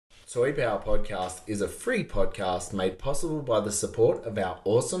Toy Power Podcast is a free podcast made possible by the support of our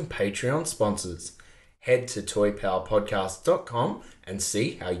awesome Patreon sponsors. Head to toypowerpodcast.com and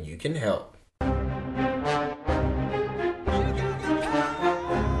see how you can help.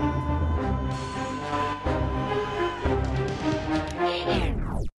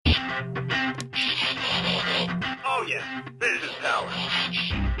 Oh yeah, this is power.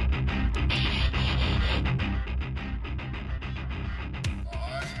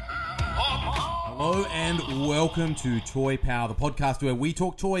 Hello and welcome to Toy Power, the podcast where we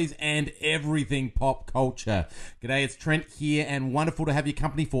talk toys and everything pop culture. G'day, it's Trent here and wonderful to have your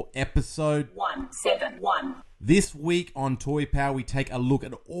company for episode 171. This week on Toy Power, we take a look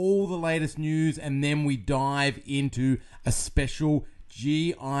at all the latest news and then we dive into a special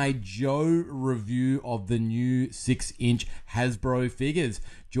G.I. Joe review of the new 6-inch Hasbro figures.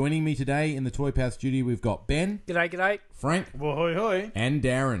 Joining me today in the Toy Power studio, we've got Ben. G'day. Frank. Well, hoi hoi. And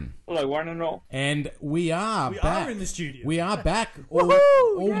Darren. Hello, one and all. And we are back. We are in the studio. We are back. All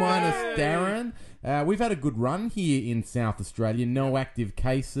minus Darren. We've had a good run here in South Australia. No active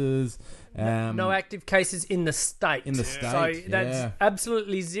cases. No active cases in the state. In the state, So that's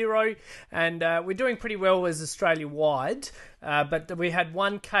absolutely zero. And we're doing pretty well as Australia-wide. But we had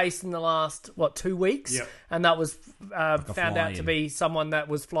one case in the last, 2 weeks? Yep. And that was found out to fly-in. be someone that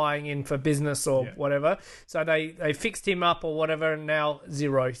was flying in for business or whatever. So they fixed him up or whatever, and now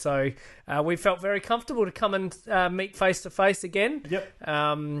zero. So we felt very comfortable to come and meet face-to-face again. Yep.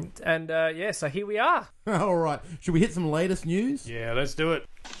 So here we are. All right. Should we hit some latest news? Yeah, let's do it.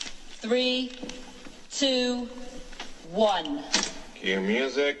 3, 2, 1. Cue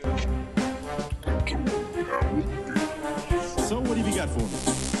music. So what have you got for me?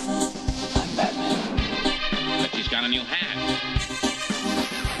 But she's got a new hat.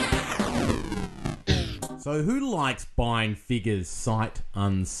 So who likes buying figures sight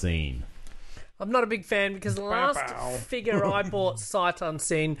unseen? I'm not a big fan because the last figure I bought sight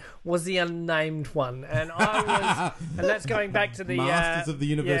unseen was the unnamed one, and that's going back to the Masters of the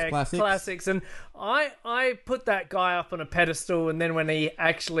Universe Classics. And I put that guy up on a pedestal, and then when he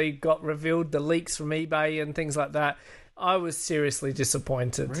actually got revealed, the leaks from eBay and things like that, I was seriously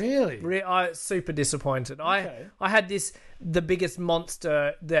disappointed. Really? I super disappointed. Okay. I had the biggest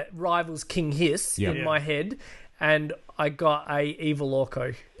monster that rivals King Hiss Yep. in my head. And I got a evil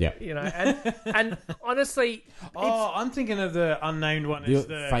Orko. Yeah. You know, and honestly, I'm thinking of the unnamed one. It's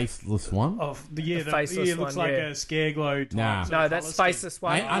The the faceless one? the faceless it looks one, like yeah. a Scareglow type. Nah. sort no, of that's colour scheme. faceless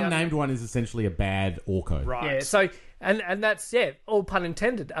one. An unnamed one is essentially a bad Orko. Right. Yeah, so and that's all pun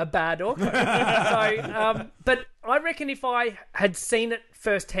intended, a bad Orko. But I reckon if I had seen it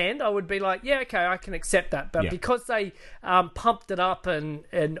firsthand, I would be like, yeah, okay, I can accept that. But Yeah. because they pumped it up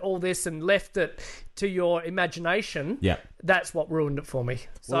and all this and left it to your imagination, Yeah. that's what ruined it for me.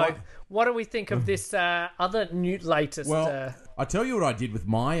 So Well, what do we think of this other new latest? Well, I tell you what I did with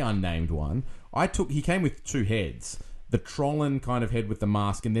my unnamed one. He came with two heads. The Trollin kind of head with the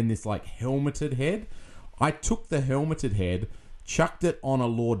mask and then this like helmeted head. I took the helmeted head, chucked it on a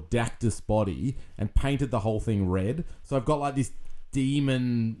Lord Dactus body and painted the whole thing red. So I've got like this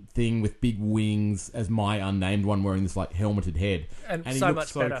demon thing with big wings as my unnamed one wearing this like helmeted head. And he so looks much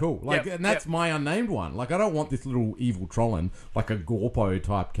so better. cool. Like, Yep, and that's yep. my unnamed one. Like I don't want this little evil Trollin, like a Gorpo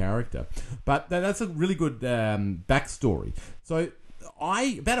type character. But that's a really good backstory. So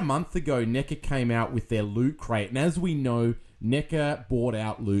about a month ago, NECA came out with their Loot Crate. And as we know, NECA bought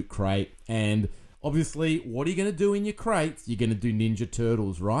out Loot Crate. And obviously, what are you going to do in your crates? You're going to do Ninja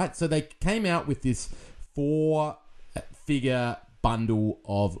Turtles, right? So they came out with this 4-figure bundle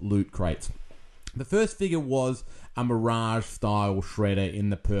of Loot Crates. The first figure was a Mirage-style Shredder in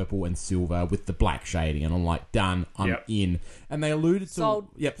the purple and silver with the black shading. And I'm like, done, I'm Yep. in. And they alluded to... Sold.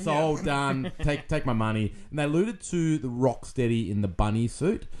 Yep, sold, done, take my money. And they alluded to the Rocksteady in the bunny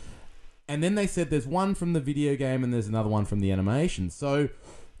suit. And then they said there's one from the video game and there's another one from the animation. So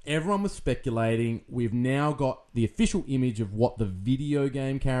everyone was speculating. We've now got the official image of what the video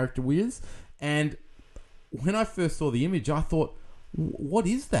game character is. And when I first saw the image, I thought, what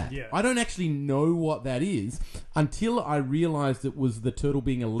is that? Yeah. I don't actually know what that is until I realized it was the turtle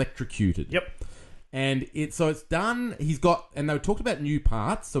being electrocuted. Yep. And it's done. He's got, and they talked about new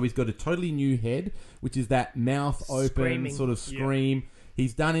parts. So he's got a totally new head, which is that mouth open Screaming. sort of scream.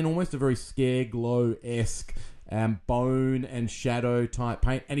 He's done in almost a very Scareglow-esque bone and shadow type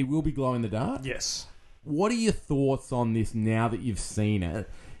paint, and he will be glow in the dark. Yes. What are your thoughts on this now that you've seen it?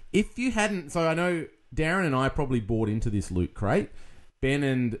 If you hadn't, so I know Darren and I probably bought into this Loot Crate. Ben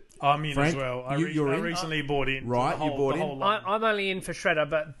and I'm in Frank, as well. you're I in? recently bought in. Right, the whole, you bought the in. whole line. I'm only in for Shredder,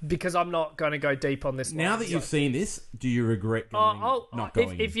 but because I'm not going to go deep on this. Now one, that so- you've seen this, do you regret going, not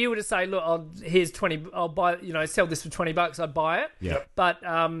going? if you were to say, look, here's 20, I'll buy, sell this for $20, I'd buy it. Yeah. But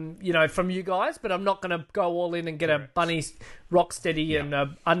from you guys, but I'm not going to go all in and get a Bunny Rocksteady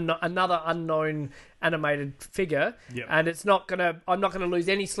and another unknown animated figure. Yep. And I'm not gonna lose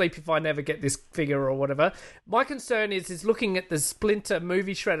any sleep if I never get this figure or whatever. My concern is looking at the Splinter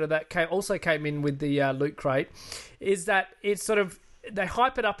movie Shredder that also came in with the Loot Crate, is that it's sort of, they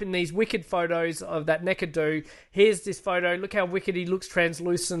hype it up in these wicked photos of that NECA. Here's this photo. Look how wicked he looks,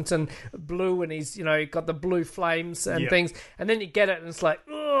 translucent and blue, and he's got the blue flames and things. And then you get it, and it's like,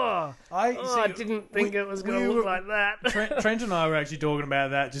 I didn't think it was going to look like that. Trent and I were actually talking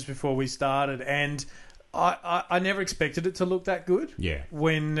about that just before we started, and I never expected it to look that good. Yeah.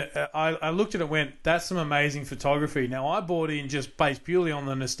 When I looked at it and went, that's some amazing photography. Now, I bought in just based purely on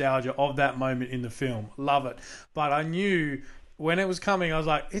the nostalgia of that moment in the film. Love it. But I knew when it was coming, I was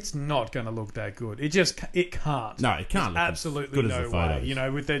like, it's not going to look that good. It can't. No, it can't look absolutely as good as no the photos. way.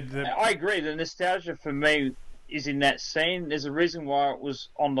 With the I agree. The nostalgia for me is in that scene. There's a reason why it was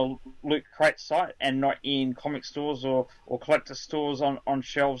on the Loot Crate site and not in comic stores or collector stores on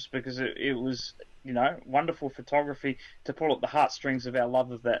shelves, because it was, wonderful photography to pull at the heartstrings of our love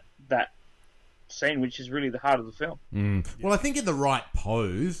of that scene, which is really the heart of the film. Well, I think in the right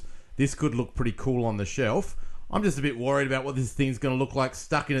pose, this could look pretty cool on the shelf. I'm just a bit worried about what this thing's going to look like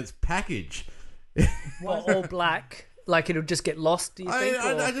stuck in its package. All black. Like it'll just get lost, do you think?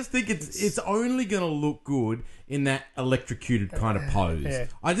 I just think it's only going to look good in that electrocuted kind of pose. Yeah.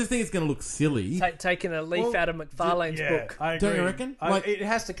 I just think it's going to look silly. Taking a leaf out of McFarlane's book. I agree. Don't you reckon? It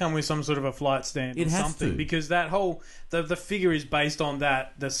has to come with some sort of a flight stand or It has something, to. because that whole the figure is based on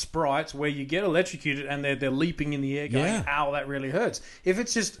the sprites where you get electrocuted and they're leaping in the air going, Yeah. ow, that really hurts. If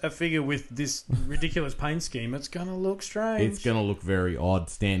it's just a figure with this ridiculous paint scheme, it's going to look strange. It's going to look very odd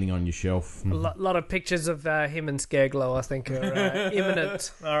standing on your shelf. A lot of pictures of him and Scareglow, I think, are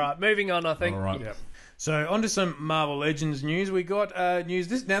imminent. All right, moving on, I think. All right. Yep. So, on to some Marvel Legends news. We got news.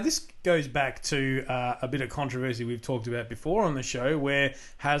 This goes back to a bit of controversy we've talked about before on the show, where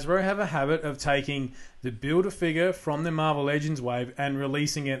Hasbro have a habit of taking the Build-A-Figure from the Marvel Legends wave and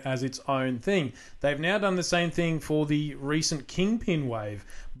releasing it as its own thing. They've now done the same thing for the recent Kingpin wave,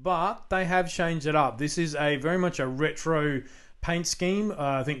 but they have changed it up. This is very much a retro paint scheme,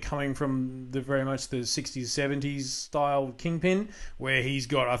 I think coming from very much the 60s, 70s style Kingpin, where he's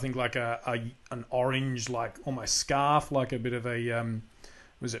got, I think, like an orange, like almost scarf, like a bit of a,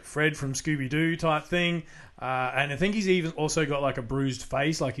 was it Fred from Scooby-Doo type thing? And I think he's even also got like a bruised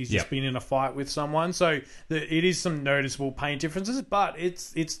face, like he's just been in a fight with someone. So it is some noticeable paint differences, but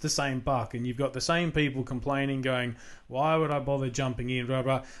it's the same buck, and you've got the same people complaining, going, why would I bother jumping in, blah,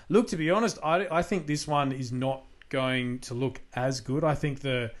 blah. Look, to be honest, I think this one is not going to look as good. I think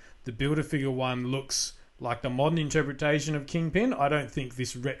the Build-A-Figure one looks like the modern interpretation of Kingpin. I don't think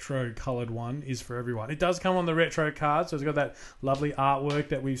this retro coloured one is for everyone. It does come on the retro card, so it's got that lovely artwork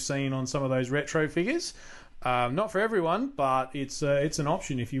that we've seen on some of those retro figures. Not for everyone, but it's an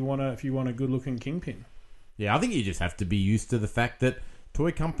option if you want a good looking Kingpin. Yeah, I think you just have to be used to the fact that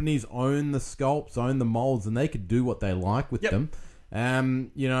toy companies own the sculpts, own the molds, and they could do what they like with them.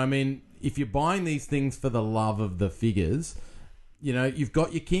 If you're buying these things for the love of the figures, you've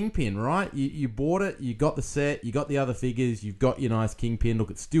got your Kingpin, right? You bought it, you got the set, you got the other figures, you've got your nice Kingpin.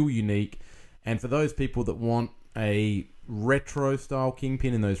 Look, it's still unique. And for those people that want a retro style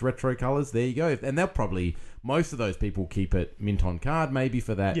Kingpin in those retro colours, there you go. And they'll probably, most of those people keep it mint on card, maybe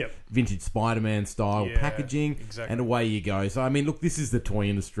for that vintage Spider-Man style packaging. Exactly. And away you go. So, look, this is the toy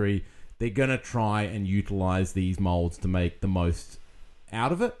industry. They're going to try and utilise these moulds to make the most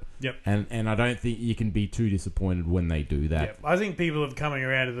out of it. Yep. And I don't think you can be too disappointed when they do that. Yep. I think people are coming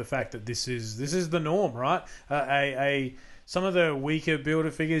around to the fact that this is the norm, right? Some of the weaker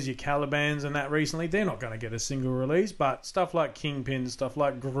Build-A-Figures, your Calibans and that recently, they're not going to get a single release, but stuff like Kingpin, stuff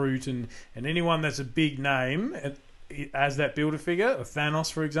like Groot, and anyone that's a big name as that Build-A-Figure,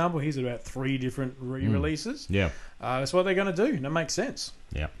 Thanos, for example, he's about 3 different re-releases. Yeah. That's what they're going to do, and it makes sense.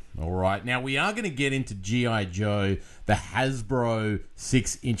 Yeah. All right. Now, we are going to get into G.I. Joe, the Hasbro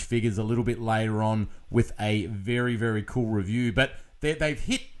 6-inch figures, a little bit later on with a very, very cool review. But they've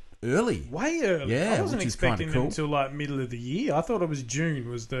hit early. Way early. Yeah, I wasn't which is expecting kinda them cool. until like middle of the year. I thought it was June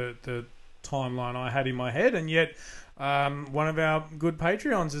was the timeline I had in my head, and yet one of our good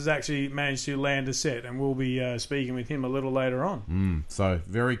Patreons has actually managed to land a set, and we'll be speaking with him a little later on. So,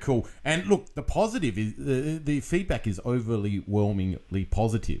 very cool. And look, the positive is the feedback is overwhelmingly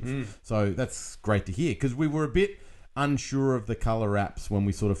positive. So, that's great to hear, because we were a bit unsure of the color wraps when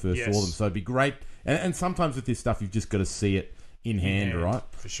we sort of first saw them. So it'd be great. And sometimes with this stuff, you've just got to see it in hand, right?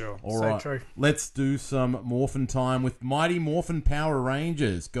 For sure. All right. true. Let's do some Morphin time with Mighty Morphin Power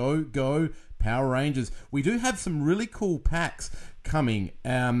Rangers. Go, Power Rangers. We do have some really cool packs coming.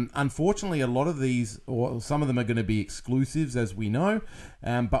 Unfortunately, a lot of these, or some of them, are going to be exclusives, as we know.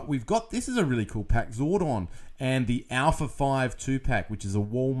 But we've got, this is a really cool pack, Zordon and the Alpha 5 2-pack, which is a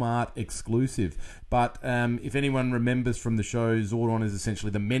Walmart exclusive. But if anyone remembers from the show, Zordon is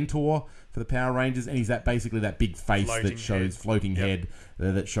essentially the mentor for the Power Rangers, and he's basically that big face floating head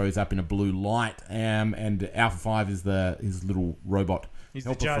that shows up in a blue light. And Alpha 5 is his little robot. He's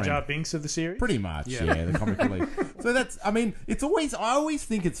the Jar Jar Binks of the series? Pretty much, yeah, the comic relief. So that's, I mean, I always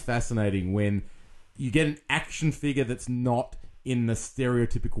think it's fascinating when you get an action figure that's not in the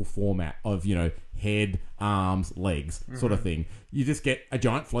stereotypical format of, head, arms, legs sort of thing. You just get a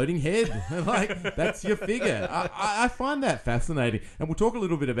giant floating head. Like, that's your figure. I find that fascinating. And we'll talk a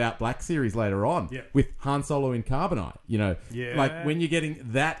little bit about Black Series later on with Han Solo in Carbonite. Like when you're getting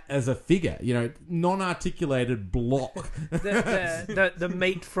that as a figure, non-articulated block. The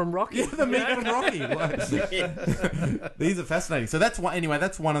meat from Rocky. Yeah, the meat from Rocky. Like, these are fascinating. So that's one. Anyway,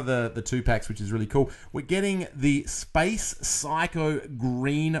 that's one of the 2-packs, which is really cool. We're getting the Space Psycho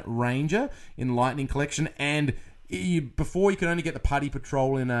Green Ranger in Lightning Collection, and before you could only get the Putty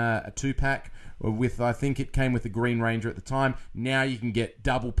Patrol in a 2-pack with, I think it came with the Green Ranger at the time. Now you can get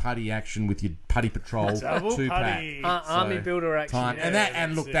double putty action with your Putty Patrol 2-pack. Army Builder action.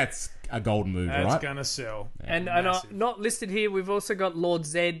 That's a golden move, right? That's gonna sell. And not listed here, we've also got Lord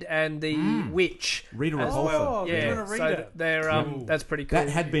Zed and the Witch. Rita Repulsa. That's pretty cool. That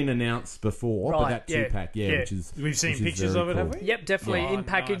had been announced before, but that 2-pack, which is... We've seen pictures of it, have we? Yep, definitely in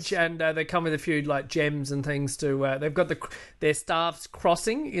package, and they come with a few like gems and things too. They've got their staffs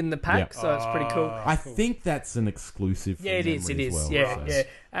crossing in the pack, so it's pretty cool. I think that's an exclusive. Yeah, it is. Well, yeah.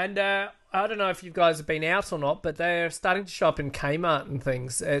 And I don't know if you guys have been out or not, but they're starting to show up in Kmart and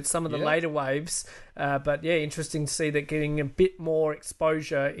things. It's some of the later waves. But yeah, interesting to see that getting a bit more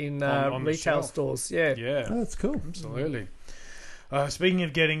exposure in on retail stores. Yeah. Oh, that's cool. Absolutely. Speaking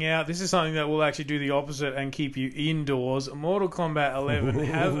of getting out, this is something that will actually do the opposite and keep you indoors. Mortal Kombat 11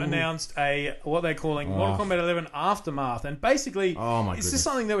 have announced what they're calling Mortal Kombat 11 Aftermath, and basically, this is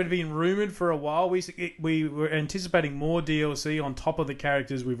something that had been rumored for a while. We were anticipating more DLC on top of the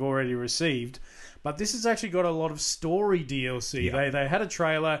characters we've already received. But this has actually got a lot of story DLC. Yeah. They had a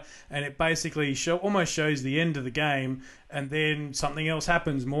trailer, and it basically almost shows the end of the game, and then something else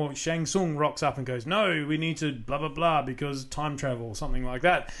happens. More Shang Tsung rocks up and goes, "No, we need to blah blah blah because time travel," or something like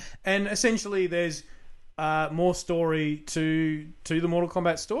that. And essentially, there's more story to the Mortal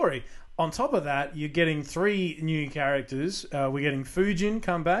Kombat story. On top of that, you're getting 3 new characters. We're getting Fujin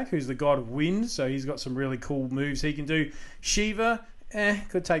come back, who's the god of wind, so he's got some really cool moves he can do. Shiva.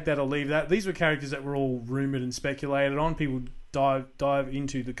 Could take that or leave that. These were characters that were all rumoured and speculated on. People dove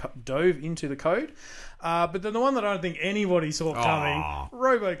into the code. But then the one that I don't think anybody saw coming,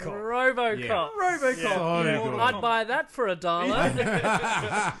 RoboCop. Yeah. RoboCop. I'd buy that for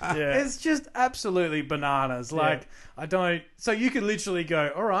 $1. It's just absolutely bananas. Like, I don't... So you could literally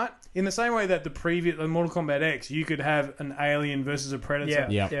go, all right, in the same way that the Mortal Kombat X, you could have an alien versus a predator.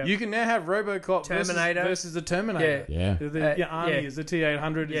 Yeah. You can now have RoboCop Terminator versus the Terminator. Yeah. The army is the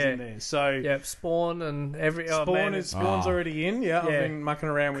T-800 is in there. So Spawn and Spawn's already in. I've been mucking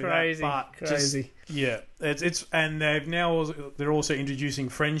around with that. But crazy. It's and they're also introducing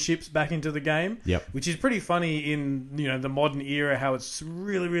friendships back into the game. Which is pretty funny in the modern era, how it's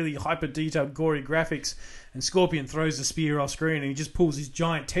really, really hyper detailed, gory graphics. And Scorpion throws the spear off screen, and he just pulls his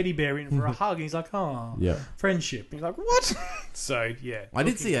giant teddy bear in for a hug. And he's like, friendship. And he's like, what? So, yeah. I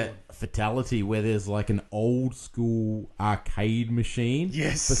did see a fatality where there's like an old school arcade machine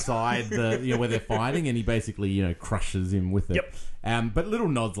beside the, where they're fighting, and he basically, crushes him with it. But little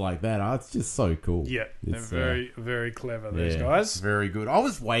nods like that, it's just so cool. Yeah, they're very, very clever, these guys. Very good. I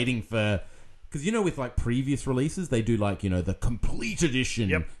was waiting for... Because, with like previous releases, they do like, the complete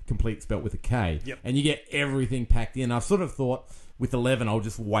edition, complete spelt with a K. And you get everything packed in. I've sort of thought with 11, I'll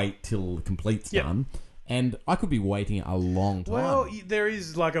just wait till the complete's done. And I could be waiting a long time. Well, there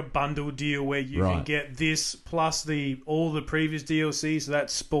is like a bundle deal where you can get this plus all the previous DLC. So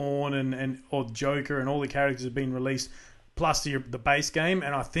that's Spawn or Joker and all the characters have been released. Plus the base game.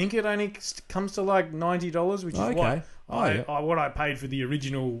 And I think it only comes to like $90, which is what I paid for the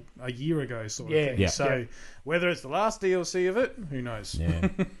original a year ago, sort of thing. So whether it's the last DLC of it, who knows? Yeah.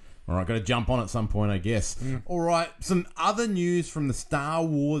 All right, got to jump on at some point, I guess. All right, some other news from the Star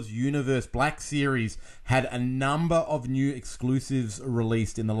Wars Universe Black Series had a number of new exclusives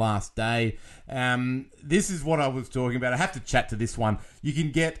released in the last day. This is what I was talking about. I have to chat to this one. You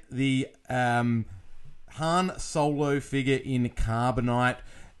can get the Han Solo figure in Carbonite.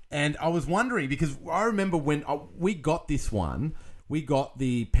 And I was wondering, because I remember when we got this one, we got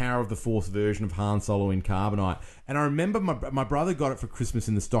the Power of the Force version of Han Solo in Carbonite. And I remember my brother got it for Christmas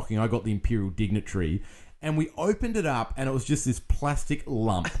in the stocking. I got the Imperial Dignitary. And we opened it up, and it was just this plastic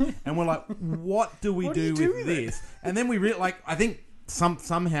lump. And we're like, what do we do with this? And then we I think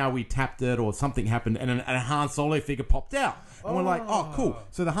somehow we tapped it or something happened, and a Han Solo figure popped out. And we're like, oh, cool.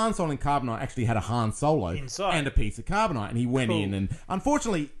 So the Han Solo in Carbonite actually had a Han Solo inside and a piece of Carbonite. And he went in, and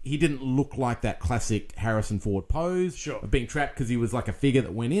unfortunately, he didn't look like that classic Harrison Ford pose of being trapped because he was like a figure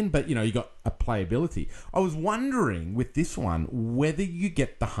that went in. But, you know, you got a playability. I was wondering with this one whether you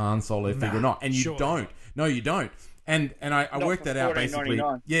get the Han Solo figure or not. And you don't. No, you don't. And I worked that out basically.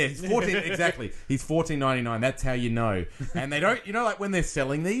 Yeah, he's 14 exactly. He's $14.99. That's how you know. And they don't, you know, like when they're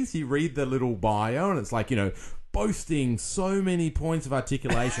selling these, you read the little bio and it's like, you know, boasting so many points of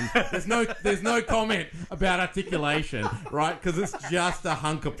articulation. There's no comment about articulation, right? Because it's just a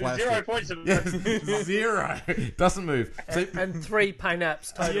hunk of plastic. 0 points of zero. Doesn't move. So, and 3 paint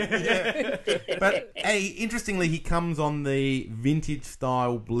apps total. Yeah. But hey, interestingly, he comes on the vintage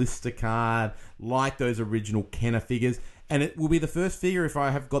style blister card, like those original Kenner figures. And it will be the first figure, if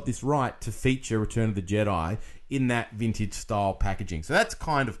I have got this right, to feature Return of the Jedi in that vintage style packaging. So that's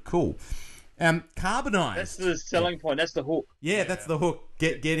kind of cool. Carbonized. That's the selling point. That's the hook. Yeah, that's the hook.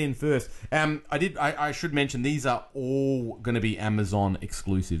 Get in first. I should mention these are all going to be Amazon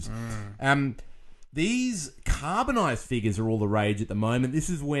exclusives. These carbonized figures are all the rage at the moment. This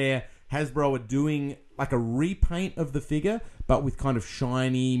is where Hasbro are doing like a repaint of the figure, but with kind of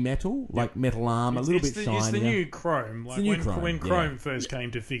shiny metal, like metal arm, a little bit shinier. It's the new Chrome. Like when Chrome first Yeah.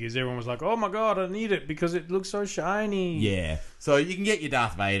 came to figures, everyone was like, "Oh my god, I need it because it looks so shiny." Yeah. So you can get your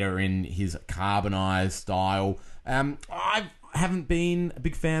Darth Vader in his carbonized style. I haven't been a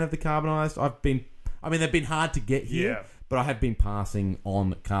big fan of the carbonized. They've been hard to get here, but I have been passing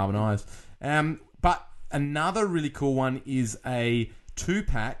on carbonized. But another really cool one is a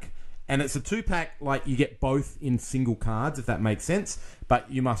 2-pack. And it's a 2-pack, like you get both in single cards, if that makes sense. But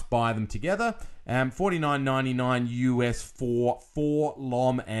you must buy them together. $49.99 US for 4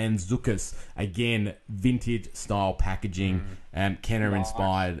 Lom and Zuckuss. Again, vintage style packaging, Kenner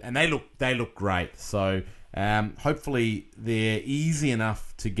inspired, and they look great. So hopefully they're easy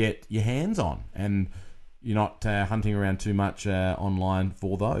enough to get your hands on, and you're not hunting around too much online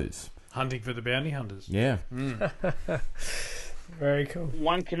for those. Hunting for the bounty hunters. Yeah. Very cool.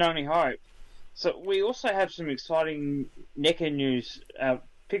 One can only hope. So we also have some exciting NECA news.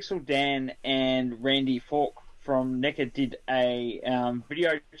 Pixel Dan and Randy Falk from NECA did a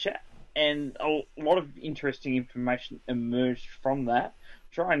video chat, and a lot of interesting information emerged from that.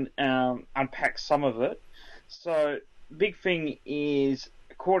 Try and unpack some of it. So, big thing is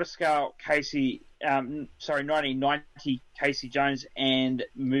quarter scale 1990 Casey Jones and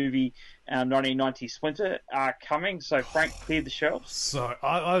movie 1990 Splinter are coming. So Frank cleared the shelves. So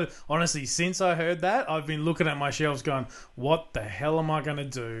I honestly, since I heard that, I've been looking at my shelves going, what the hell am I going to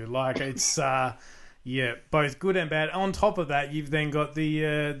do? Like, it's both good and bad. On top of that, you've then got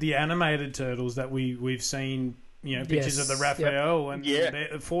the animated turtles that we've seen, pictures of the Raphael and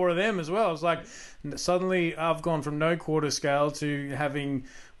 4 of them as well. It's like suddenly I've gone from no quarter scale to having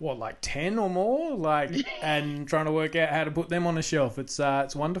 10 or more, and trying to work out how to put them on a shelf. It's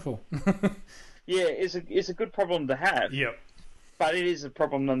wonderful. Yeah, it's a good problem to have. Yep. But it is a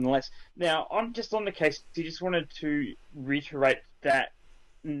problem nonetheless. Now, on the case, I just wanted to reiterate that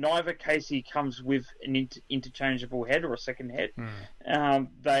neither Casey comes with an interchangeable head or a second head.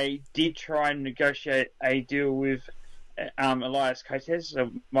 They did try and negotiate a deal with Elias Cotes.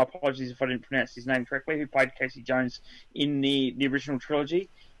 So my apologies if I didn't pronounce his name correctly, who played Casey Jones in the original trilogy.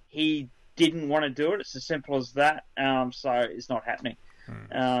 He didn't want to do it. It's as simple as that. So it's not happening.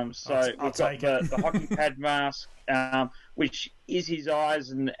 I'll we've got the hockey pad mask, which is his eyes,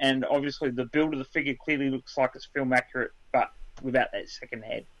 and obviously the build of the figure clearly looks like it's film accurate, but without that second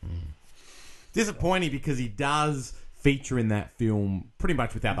head. Disappointing because he does feature in that film pretty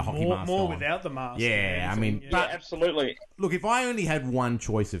much without the hockey mask more on. without the mask. Yeah, but absolutely. Look, if I only had one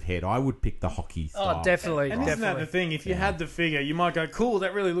choice of head, I would pick the hockey style. Oh, definitely. And isn't that the thing? If you had the figure, you might go, cool,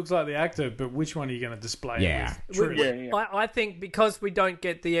 that really looks like the actor, but which one are you going to display it with? Truly. I think because we don't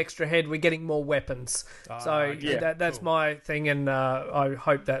get the extra head, we're getting more weapons. That's cool. My thing, and I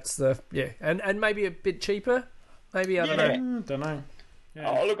hope that's and maybe a bit cheaper. Maybe, I don't know. Don't know.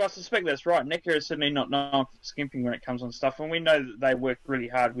 Oh, look, I suspect that's right. NECA is certainly not known for skimping when it comes on stuff, and we know that they work really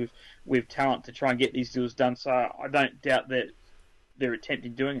hard with talent to try and get these deals done. So I don't doubt that they're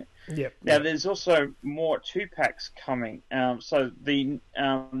attempting doing it. Yep. Now, there's also more 2-packs coming. So the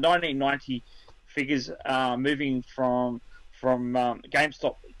 1990 figures are moving from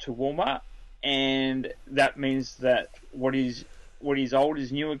GameStop to Walmart, and that means that what is old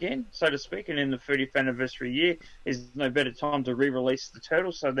is new again, so to speak. And in the 30th anniversary year, there's no better time to re-release the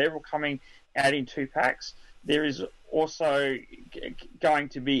Turtles. So they're all coming out in 2-packs. There is also going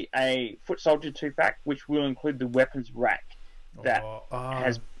to be a Foot Soldier 2-pack, which will include the weapons rack.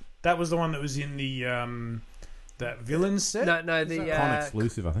 That was the one that was in the that villain set. No, the Con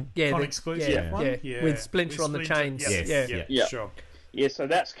exclusive, I think. yeah, Con the- exclusive one? yeah, with Splinter on the chains. Yes. Yeah. Yeah, sure. Yeah, so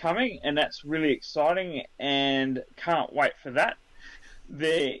that's coming, and that's really exciting, and can't wait for that.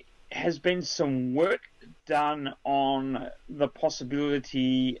 There has been some work done on the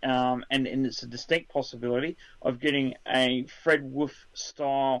possibility, and it's a distinct possibility, of getting a Fred Wolf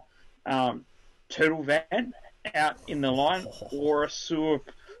style turtle van out in the line, or a sewer,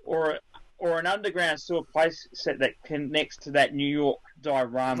 or an underground sewer place set that connects to that New York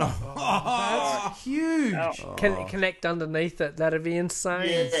diorama. That's huge. Can connect underneath it. That'd be insane.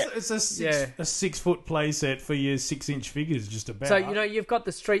 Yeah. It's a 6-foot play set for your 6-inch figures, just about. So you've got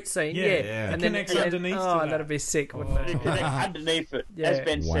the street scene, Yeah. and then Connects underneath to that. that'd be sick, wouldn't it? Underneath it, Yeah. as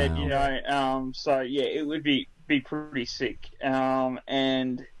Ben said, Wow. so yeah, it would be pretty sick.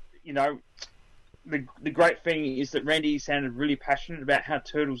 And the great thing is that Randy sounded really passionate about how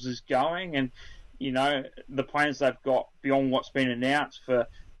Turtles is going, and the plans they've got beyond what's been announced for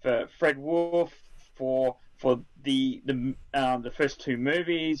Fred Wolf, for the first 2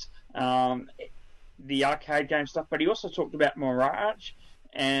 movies, the arcade game stuff. But he also talked about Mirage,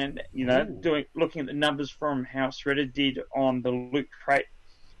 and looking at the numbers from how Shredder did on the Loot Crate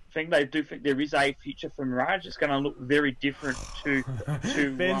thing, they do think there is a future for Mirage. It's going to look very different to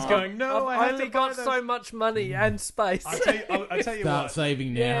Ben's going, no, I've only got so much money and space. I tell you Start what.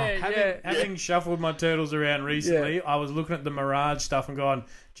 saving now. Having shuffled my Turtles around recently, I was looking at the Mirage stuff and going,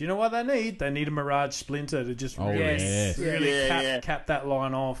 do you know what they need? They need a Mirage Splinter to just really cap that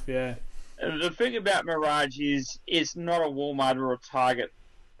line off. Yeah. The thing about Mirage is it's not a Walmart or a Target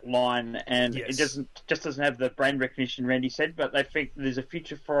line, and it doesn't have the brand recognition Randy said, but they think there's a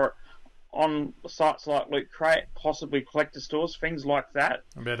future for it on sites like Loot Crate, possibly collector stores, things like that.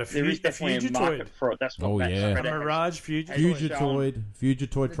 About there is definitely a market for it. That's what Max A Shredder Mirage Fugitoid.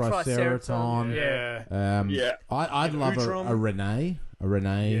 Fugitoid Triceraton. Yeah. I'd love a Renee.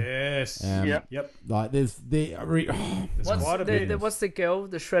 Yes. Yep. Like there's quite a bit. What's the girl?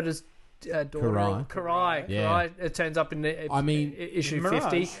 The Shredder's daughter, Karai. Karai. It turns up in issue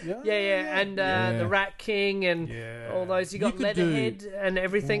Mirage. 50. And the Rat King and all those. You got Leatherhead and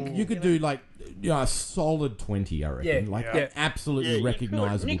everything. You could do like a solid 20, I reckon. Absolutely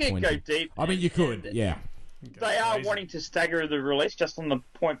recognisable 20. You could go deep. I mean, you could, They are wanting to stagger the release, just on the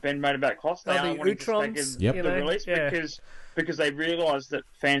point Ben made about cost. They are wanting Utrons, to stagger the release because they realise that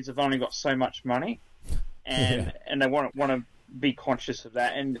fans have only got so much money, and they want to be conscious of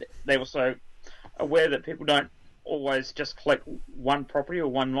that, and they're also aware that people don't always just collect one property or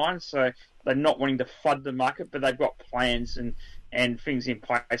one line, so they're not wanting to flood the market, but they've got plans and things in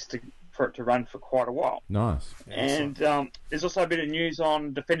place for it to run for quite a while. Nice. And there's also a bit of news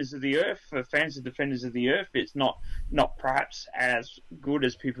on Defenders of the Earth. For fans of Defenders of the Earth, it's not perhaps as good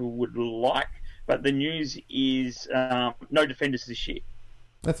as people would like, but the news is no Defenders this year.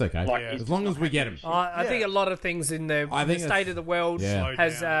 That's okay. As long as we get them. I think a lot of things in the state of the world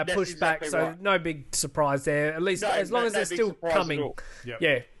has pushed back, so no big surprise there. At least as long as they're still coming.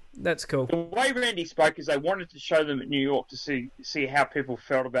 Yeah, that's cool. The way Randy spoke is they wanted to show them at New York to see how people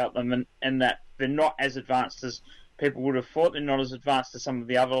felt about them, and that they're not as advanced as people would have thought. They're not as advanced as some of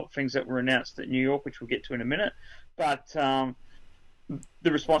the other things that were announced at New York, which we'll get to in a minute. But the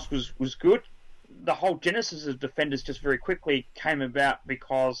response was good. The whole genesis of Defenders just very quickly came about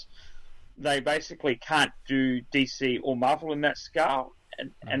because they basically can't do DC or Marvel in that scale,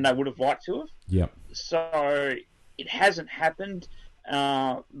 and they would have liked to have. Yep. So it hasn't happened.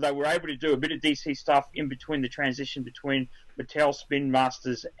 They were able to do a bit of DC stuff in between the transition between Mattel, Spin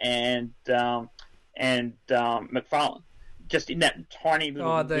Masters, and McFarlane. Just in that tiny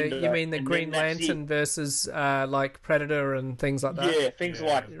little window. You mean the Green Lantern versus like Predator and things like that? Yeah, things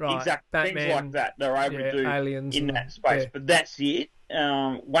like things like that. They're able to do aliens in that space. But that's it.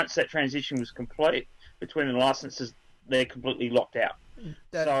 Once that transition was complete between the licenses, they're completely locked out.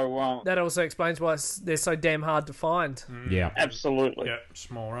 That also explains why they're so damn hard to find. Yeah, absolutely. Yeah,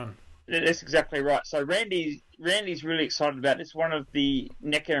 small run. That's exactly right. So Randy's really excited about this. One of the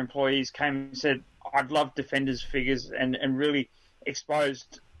NECA employees came and said, "I'd love Defenders figures," and really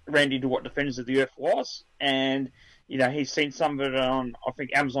exposed Randy to what Defenders of the Earth was. And he's seen some of it on, I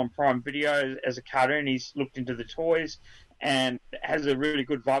think, Amazon Prime Video as a cartoon. He's looked into the toys and has a really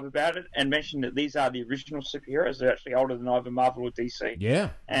good vibe about it, and mentioned that these are the original superheroes. They're actually older than either Marvel or DC.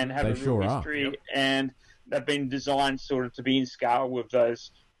 Yeah, and have they a real sure history. are. And they've been designed sort of to be in scale with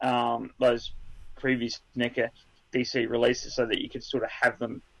those previous NECA DC releases, so that you could sort of have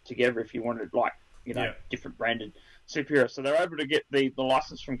them together if you wanted, different branded superheroes. So they're able to get the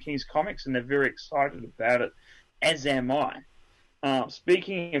license from King's Comics, and they're very excited about it, as am I.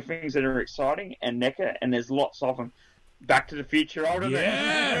 Speaking of things that are exciting and NECA, and there's lots of them, Back to the Future Ultimate.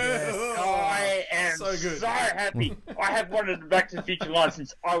 Yes! I am So good. so happy. I have wanted the Back to the Future line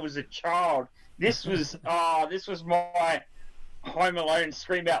since I was a child. This was my Home Alone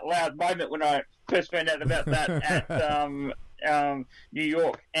scream out loud moment when I first found out about that at New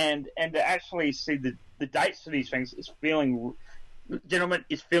York, and to actually see the dates for these things is feeling, gentlemen,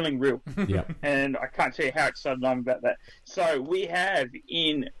 is feeling real. Yeah. And I can't tell you how excited I am about that. So we have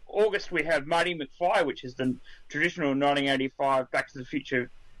in August, we have Marty McFly, which is the traditional 1985 Back to the Future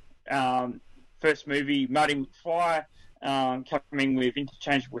first movie. Marty McFly coming with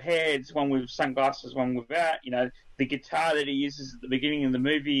interchangeable heads, one with sunglasses, one without. The guitar that he uses at the beginning of the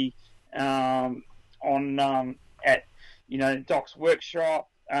movie at Doc's workshop,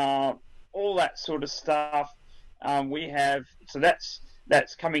 all that sort of stuff. We have, so that's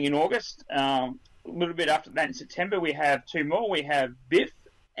coming in August. A little bit after that in September, we have two more. We have Biff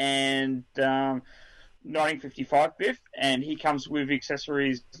and 1955 Biff, and he comes with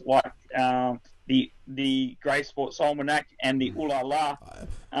accessories like the Grey Sports Almanac and the Ooh La La.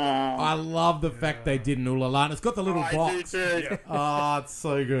 I love the fact they did an Ooh La La, and it's got the little box. Yeah. Oh, it's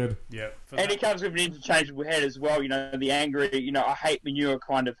so good. Yeah. And he comes with an interchangeable head as well, the angry, I hate manure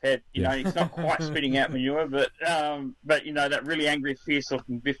kind of head. He's not quite spitting out manure, but that really angry, fierce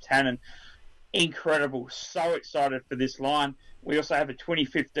looking Biff Tannen. Incredible. So excited for this line. We also have a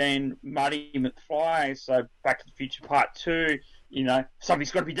 2015 Marty McFly, so Back to the Future Part 2.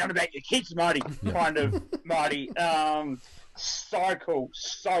 Something's got to be done about your kids, Marty, kind of Marty. So cool,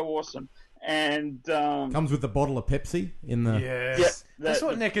 so awesome. And comes with the bottle of Pepsi in the. Yes. That's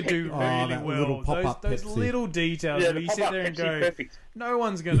what NECA do really that well. little pop-up Those Pepsi. little details where the you sit pop-up there and Pepsi, go, perfect. no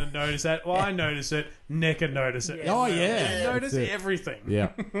one's going to notice that. Well, I notice it. NECA notice it. Oh, yeah. They notice That's it. everything.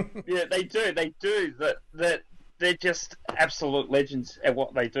 Yeah. Yeah, they do. They do. That they're just absolute legends at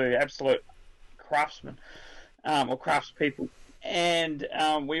what they do. Absolute craftsmen or craftspeople. And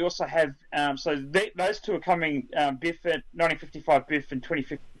we also have those two are coming. Biff at 1955 Biff and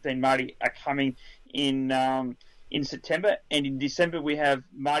 2015 Marty are coming in September, and in December we have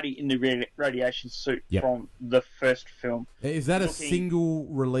Marty in the radiation suit from the first film. Is that a single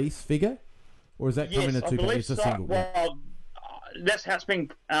release figure, or is that coming in a two? It's a single. Well, that's how it's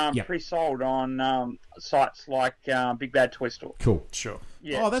been pre-sold on sites like Big Bad Toy Store. Cool. Sure.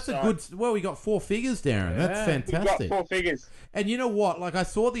 Yeah, oh, that's a good. Well, we got 4 figures, Darren. That's fantastic. We've got 4 figures. And you know what? Like, I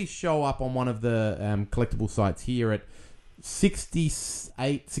saw these show up on one of the collectible sites here at $68,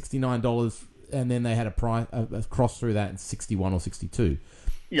 $69, and then they had a price a cross through that at 61 or 62.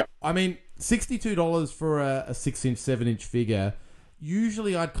 Yeah. I mean, $62 for a 6-inch, 7-inch figure.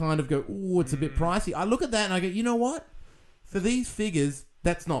 Usually, I'd kind of go, "Oh, it's a bit pricey." I look at that and I go, "You know what? For these figures,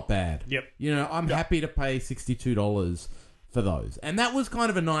 that's not bad." Yep. I'm happy to pay $62 for those. And that was kind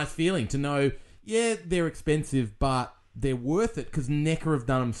of a nice feeling to know, yeah, they're expensive, but they're worth it because NECA have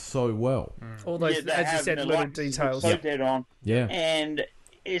done them so well. All those, they as you have, said, and little the details. So dead on. Yeah. And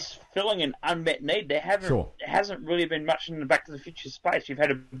it's filling an unmet need. There hasn't really been much in the Back to the Future space. You've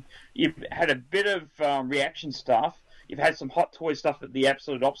had a bit of reaction stuff. You've had some Hot Toy stuff at the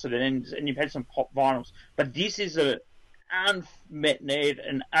absolute opposite ends, and you've had some pop vinyls. But this is an unmet need,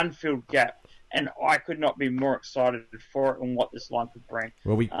 an unfilled gap. And I could not be more excited for it and what this line could bring.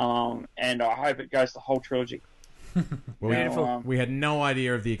 Well, and I hope it goes the whole trilogy. Well, we had no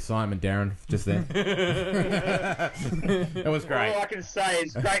idea of the excitement, Darren, just then. It was great. All I can say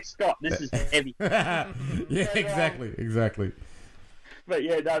is, great Scott, this is heavy. Yeah, exactly. But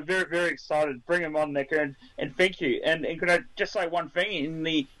yeah, no, very, very excited. Bring them on, NECA, and thank you. And could I just say one thing? In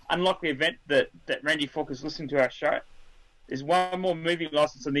the unlikely event that Randy Falk is listening to our show, there's one more movie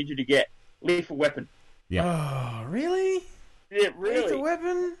license I need you to get. Lethal Weapon. Yeah. Oh, really? Yeah, really. Lethal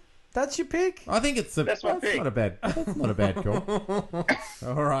Weapon? That's your pick? I think that's not a bad call.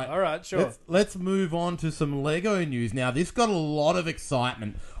 All right, sure. Let's move on to some Lego news. Now, this got a lot of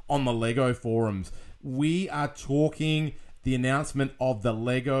excitement on the Lego forums. We are talking the announcement of the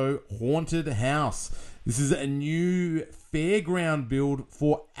Lego Haunted House. This is a new fairground build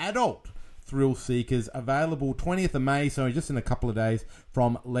for adult thrill seekers, available 20th of May, so just in a couple of days,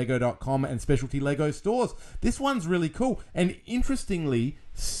 from lego.com and specialty Lego stores. This one's really cool and interestingly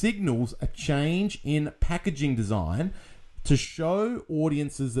signals a change in packaging design to show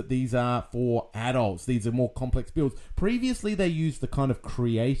audiences that these are for adults. These are more complex builds. Previously, they used the kind of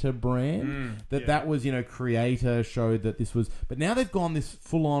Creator brand. That was, Creator showed that this was... But now they've gone this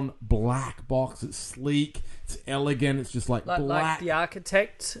full-on black box. It's sleek. It's elegant. It's just like black. Like the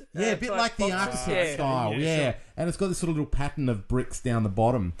Architect. Yeah, a bit like the Architect style. Yeah. Sure. And it's got this sort of little pattern of bricks down the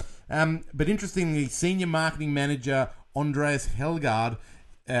bottom. But interestingly, Senior Marketing Manager Andreas Helgaard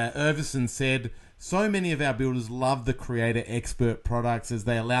Irvison said... So many of our builders love the Creator Expert products as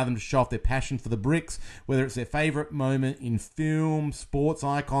they allow them to show off their passion for the bricks, whether it's their favourite moment in film, sports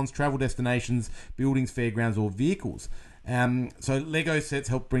icons, travel destinations, buildings, fairgrounds, or vehicles. So Lego sets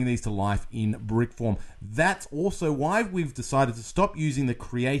help bring these to life in brick form. That's also why we've decided to stop using the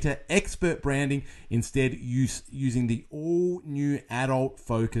Creator Expert branding, instead using the all-new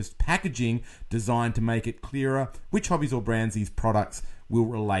adult-focused packaging designed to make it clearer which hobbies or brands these products will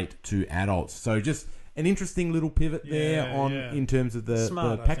relate to adults. So just an interesting little pivot there in terms of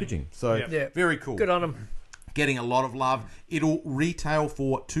the packaging. So very cool. Good on them. Getting a lot of love. It'll retail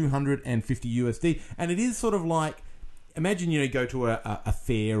for $250 USD, and it is sort of like, imagine you go to a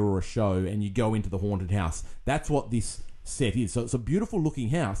fair or a show and you go into the haunted house. That's what this set is. So it's a beautiful looking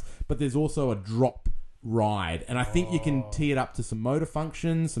house, but there's also a drop ride, and I think you can tee it up to some motor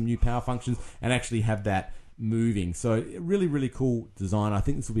functions, some new power functions, and actually have that moving. So really, really cool design. I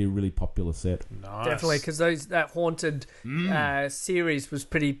think this will be a really popular set. Nice. Definitely, because that Haunted series was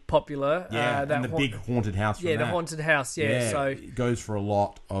pretty popular. Yeah, and the big haunted house from the that. Haunted House, so it goes for a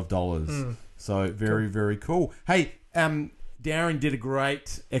lot of dollars. So very, very cool. Hey, Darren did a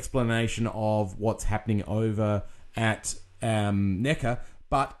great explanation of what's happening over at NECA,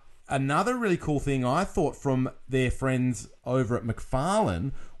 but another really cool thing I thought from their friends over at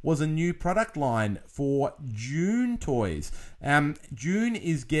McFarlane was a new product line for Dune toys. Dune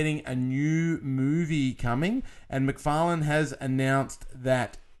is getting a new movie coming, and McFarlane has announced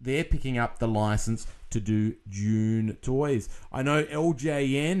that they're picking up the license to do Dune toys. I know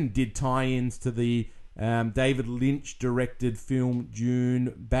LJN did tie-ins to the David Lynch directed film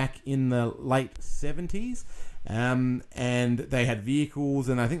Dune back in the late 70s. And they had vehicles,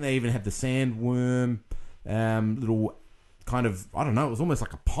 and I think they even had the sandworm little kind of, I don't know, it was almost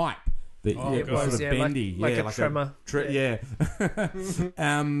like a pipe that it was sort of bendy. Like a tremor.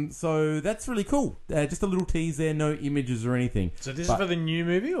 So that's really cool. Just a little tease there, no images or anything. So this is for the new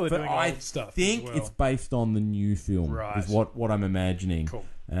movie, or they're doing old stuff? I think it's based on the new film, is what I'm imagining. Cool.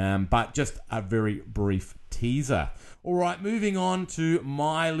 But just a very brief teaser. All right, moving on to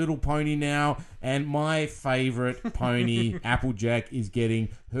My Little Pony now, and my favourite pony, Applejack, is getting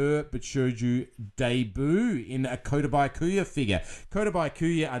her Bachouju debut in a Kotobai Kuya figure. Kotobai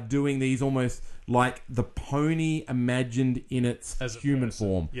Kuya are doing these almost like the pony imagined in its human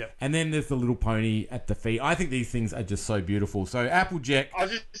form. Yep. And then there's the little pony at the feet. I think these things are just so beautiful. So Applejack... I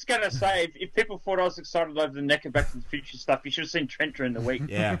was just going to say, if people thought I was excited over the NECA Back to the Future stuff, you should have seen Trent during the week.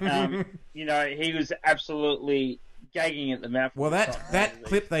 Yeah. He was absolutely gagging at the mouth. Well, that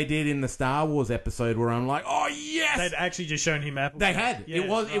clip they did in the Star Wars episode where I'm like, oh yes, they'd actually just shown him Applejack. They had. Yeah,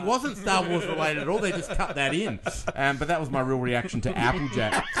 it wasn't Star Wars related at all. They just cut that in. But that was my real reaction to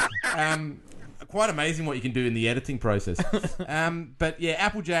Applejack. Quite amazing what you can do in the editing process. But yeah,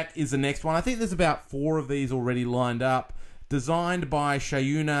 Applejack is the next one. I think there's about 4 of these already lined up. Designed by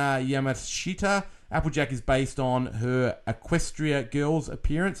Shayuna Yamashita, Applejack is based on her Equestria Girls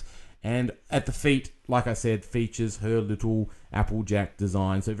appearance. And at the feet, like I said, features her little Applejack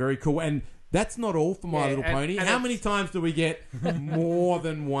design. So very cool. And that's not all for My Little Pony. How many times do we get more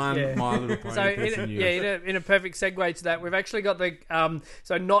than one My Little Pony person use? In a perfect segue to that, we've actually got the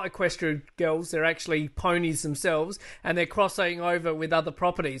so not Equestria Girls, they're actually ponies themselves, and they're crossing over with other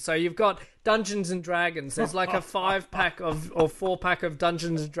properties. So you've got Dungeons and Dragons. There's like a 5-pack or 4-pack of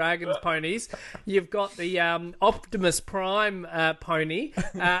Dungeons and Dragons ponies. You've got the Optimus Prime pony,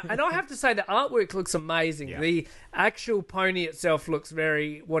 and I have to say the artwork looks amazing. Yeah. The actual pony itself looks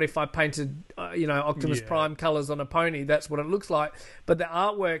very. What if I painted, Optimus Prime colours on a pony? That's what it looks like. But the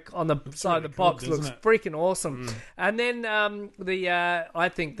artwork on the side of the box looks freaking awesome. And then I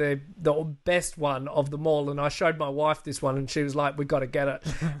think the best one of them all, and I showed my wife this one, and she was like, "We got to get it,"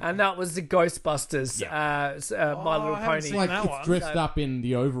 and that was the Ghostbusters, My Little Pony. Like it's dressed up in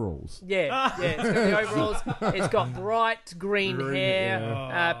the overalls. Yeah, it's got the overalls. It's got bright green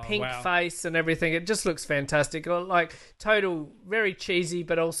hair, pink face and everything. It just looks fantastic. A like total, very cheesy,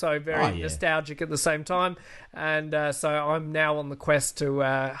 but also very Oh, yeah. nostalgic at the same time. And so I'm now on the quest to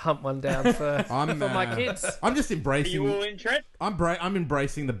hunt one down for my kids. I'm just Are embracing. you all in, Trent? I'm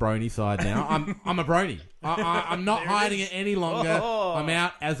embracing the brony side now. I'm a brony. I'm not hiding it any longer. Oh. I'm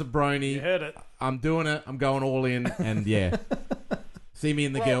out as a brony. You heard it. I'm doing it. I'm going all in, and yeah. See me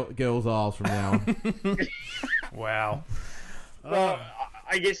in the girls' aisles from now on. Wow. Well,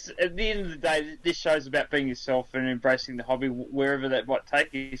 I guess at the end of the day, this show's about being yourself and embracing the hobby wherever that might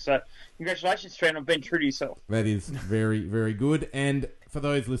take you. So, congratulations, Trent, on being true to yourself. That is very, very good. And for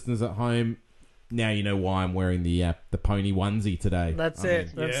those listeners at home, now you know why I'm wearing the pony onesie today. That's I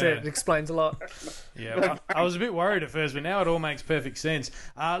it. mean, That's yeah. it. It explains a lot. Yeah, I was a bit worried at first, but now it all makes perfect sense.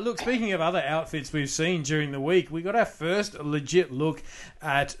 Look, speaking of other outfits we've seen during the week, we got our first legit look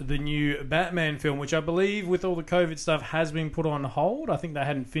at the new Batman film, which I believe, with all the COVID stuff, has been put on hold. I think they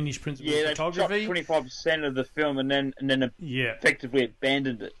hadn't finished principal Yeah, they dropped photography. 25% of the film and then Yeah. effectively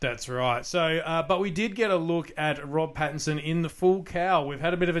abandoned it. That's right. So, but we did get a look at Rob Pattinson in the full cowl. We've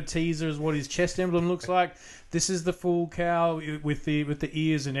had a bit of a teaser as what his chest emblem looks like. This is the full cowl with the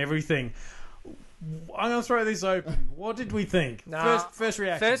ears and everything. I'm gonna throw this open. What did we think? First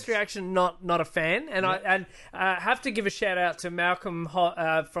reaction. First reaction, not a fan, and I have to give a shout out to Malcolm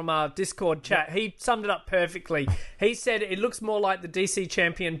from our Discord chat. He summed it up perfectly. He said it looks more like the DC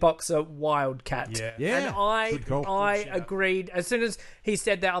champion boxer Wildcat. Yeah. And I Good call. I Good shout. agreed. As soon as he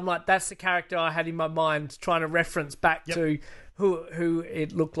said that, I'm like, that's the character I had in my mind, trying to reference back to who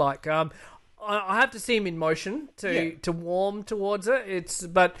it looked like. I have to see him in motion to warm towards it.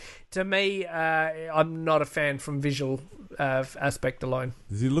 But to me, I'm not a fan from visual aspect alone.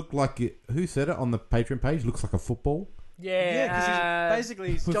 Does he look like it? Who said it on the Patreon page? Looks like a football. Yeah, because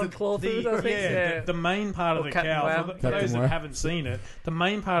basically John Clawfoot, I think. the main part of Or the Captain cowl, Wow. for Captain those Wow. that haven't seen it, the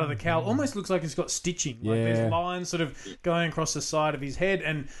main part of the cowl almost looks like it's got stitching. Like Yeah. there's lines sort of going across the side of his head.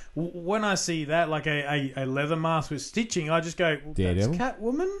 And when I see that, like a leather mask with stitching, I just go, well, that's Daredevil?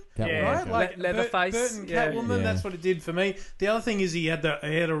 Catwoman? Catwoman, Right? okay. Like Leatherface, Burton yeah. Catwoman, Yeah. that's what it did for me. The other thing is he had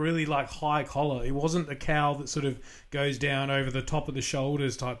a really like high collar. It wasn't the cowl that sort of goes down over the top of the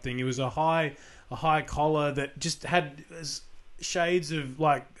shoulders type thing. It was a high collar that just had shades of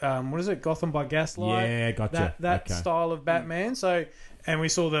like what is it, Gotham by Gaslight? Yeah, gotcha. That Okay. style of Batman. So, and we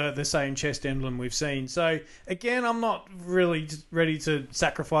saw the same chest emblem we've seen. So again, I'm not really ready to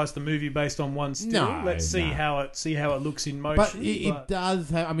sacrifice the movie based on one still. No, Let's see no. how it looks in motion. But it does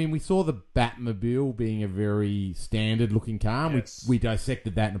have. I mean, we saw the Batmobile being a very standard-looking car. Yes. We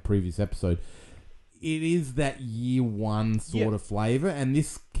dissected that in a previous episode. It is that year one sort of flavour, and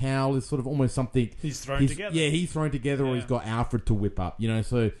this cowl is sort of almost something He's thrown together. Yeah, he's thrown together, or he's got Alfred to whip up. You know,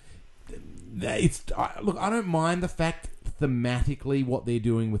 so look. I don't mind the fact thematically what they're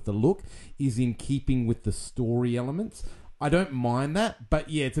doing with the look is in keeping with the story elements. I don't mind that, but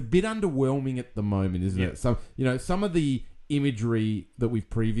yeah, it's a bit underwhelming at the moment, isn't it? Some of the imagery that we've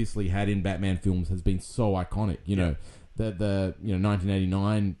previously had in Batman films has been so iconic. You know, the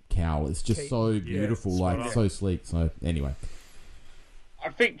 1989 cowl is just so beautiful, so sleek. So anyway, I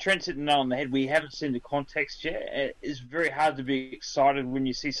think Trent's hit the nail on the head. We haven't seen the context yet. It's very hard to be excited when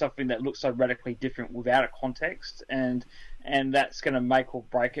you see something that looks so radically different without a context, and that's going to make or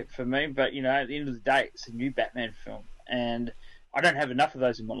break it for me. But at the end of the day, it's a new Batman film, and I don't have enough of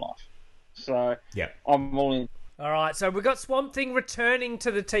those in my life, so I'm all in. All right, so we've got Swamp Thing returning to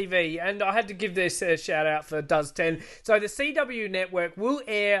the TV, and I had to give this a shout out for Does 10. So the CW network will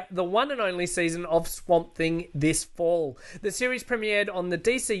air the one and only season of Swamp Thing this fall. The series premiered on the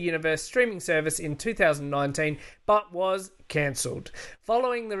DC Universe streaming service in 2019, but was cancelled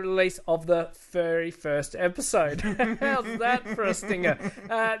following the release of the very first episode. How's that for a stinger?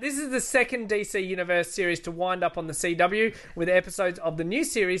 This is the second DC Universe series to wind up on the CW, with episodes of the new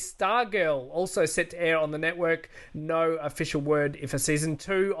series Stargirl also set to air on the network. No official word if a season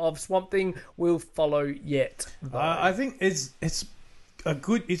 2 of Swamp Thing will follow yet. I think it's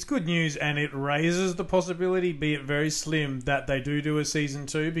good news, and it raises the possibility, be it very slim, that they do a season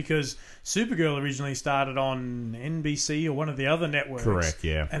 2, because Supergirl originally started on NBC or one of the other networks. Correct,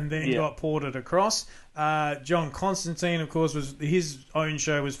 yeah. And then got ported across. John Constantine, of course, his own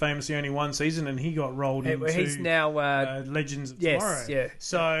show was famously only one season, and he got rolled into He's now Legends of yes, Tomorrow. yeah.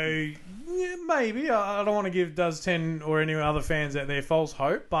 So maybe I don't want to give Does 10 or any other fans out there false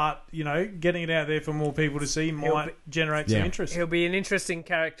hope, but getting it out there for more people to see might generate some interest. He'll be an interesting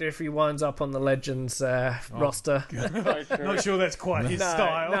character if he winds up on the Legends roster. Not sure that's quite his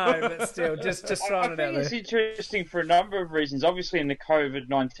style. No, but still, just throwing it I out think there. it's interesting for a number of reasons. Obviously, in the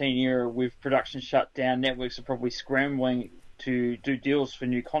COVID-19 era, with production shut down, networks are probably scrambling to do deals for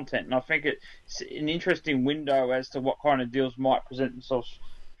new content. And I think it's an interesting window as to what kind of deals might present themselves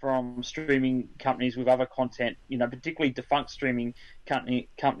from streaming companies with other content, particularly defunct streaming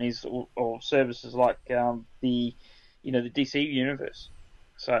companies or services like the DC universe.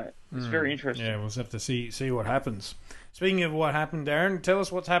 So it's very interesting. Yeah, we'll just have to see what happens. Speaking of what happened, Darren, tell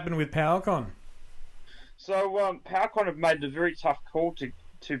us what's happened with PowerCon. So PowerCon have made the very tough call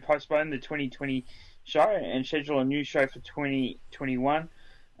to postpone the 2020 show and schedule a new show for 2021.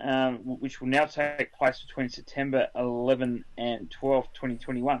 Which will now take place between September 11 and 12,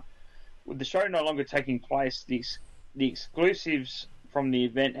 2021. With the show no longer taking place, the exclusives from the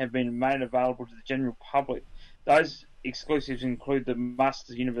event have been made available to the general public. Those exclusives include the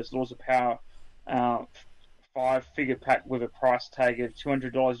Masters Universe Laws of Power 5-figure pack with a price tag of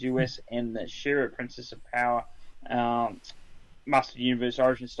 $200 US and the She-Ra Princess of Power Master Universe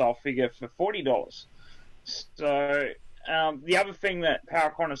Origin Style figure for $40. So... the other thing that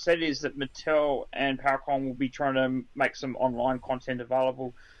PowerCon has said is that Mattel and PowerCon will be trying to make some online content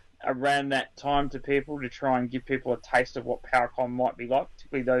available around that time to people to try and give people a taste of what PowerCon might be like,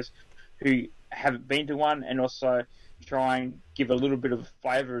 particularly those who haven't been to one, and also try and give a little bit of a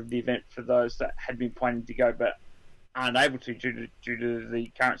flavour of the event for those that had been planning to go but aren't able to due to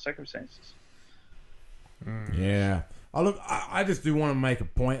the current circumstances. Yeah. Look, I just do want to make a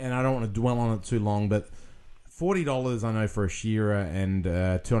point, and I don't want to dwell on it too long, but $40 I know for a She-Ra and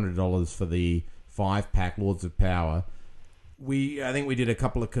 $200 for the 5-pack Lords of Power. I think we did a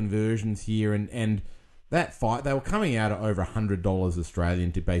couple of conversions here, and that fight, they were coming out at over $100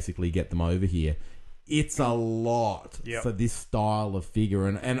 Australian to basically get them over here. It's a lot for this style of figure,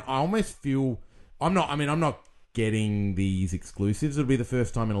 and I almost feel I'm not getting these exclusives. It'll be the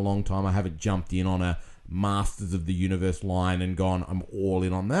first time in a long time I haven't jumped in on a Masters of the Universe line and gone, I'm all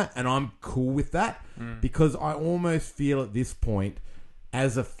in on that, and I'm cool with that because I almost feel at this point,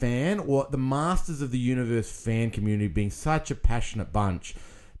 as a fan, or the Masters of the Universe fan community being such a passionate bunch,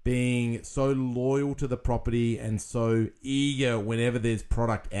 being so loyal to the property and so eager whenever there's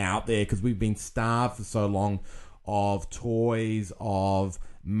product out there, because we've been starved for so long of toys, of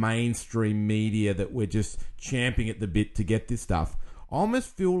mainstream media, that we're just champing at the bit to get this stuff. I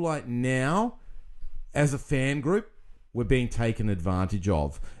almost feel like now, as a fan group, we're being taken advantage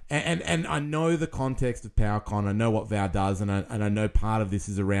of. And I know the context of PowerCon. I know what Val does, and I know part of this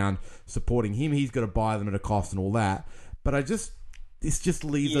is around supporting him. He's got to buy them at a cost and all that. But this just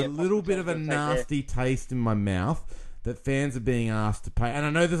leaves a little bit of a nasty taste in my mouth that fans are being asked to pay. And I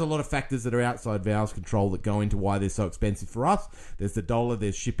know there's a lot of factors that are outside Val's control that go into why they're so expensive for us. There's the dollar,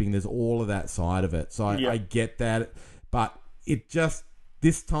 there's shipping, there's all of that side of it. So I get that. But it just,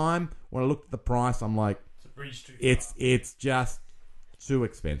 this time, when I looked at the price, I'm like, it's just too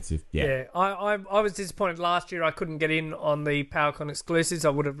expensive. Yeah. I was disappointed last year I couldn't get in on the PowerCon exclusives. I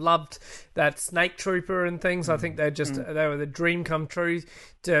would have loved that Snake Trooper and things. I think they were the dream come true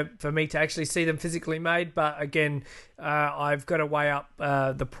for me to actually see them physically made. But again, I've got to weigh up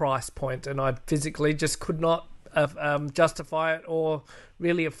the price point, and I physically just could not justify it or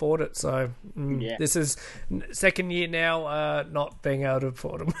really afford it. So this is second year now not being able to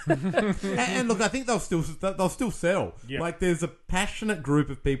afford them. and look, I think they'll still sell. Like, there's a passionate group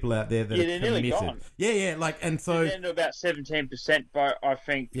of people out there that are nearly committed. gone. And so they're down to about 17%, but I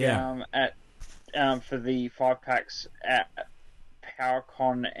think at for the 5-packs at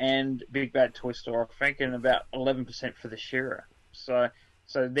PowerCon and Big Bad Toy Store, I think, and about 11% for the She-Ra.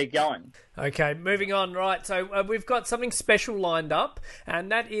 So they're going. Okay, moving on. Right, so we've got something special lined up, and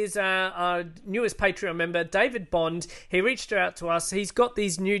that is our newest Patreon member, David Bond. He reached out to us. He's got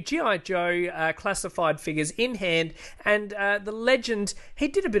these new G.I. Joe classified figures in hand, and the Legend, he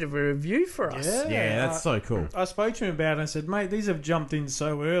did a bit of a review for us. Yeah, that's so cool. I spoke to him about it and I said, mate, these have jumped in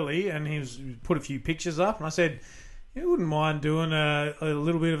so early, and he put a few pictures up, and I said, you wouldn't mind doing a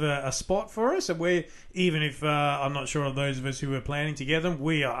little bit of a spot for us? And even if I'm not sure of those of us who are planning to get them,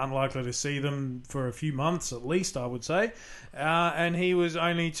 we are unlikely to see them for a few months at least, I would say. And he was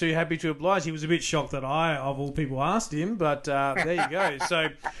only too happy to oblige. He was a bit shocked that I, of all people, asked him, but there you go. So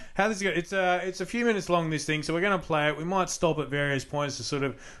how does it go? It's a few minutes long, this thing, so we're going to play it. We might stop at various points to sort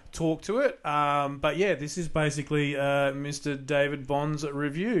of talk to it. But yeah, this is basically Mr. David Bond's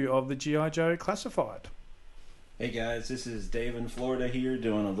review of the G.I. Joe Classified. Hey guys, this is Dave in Florida here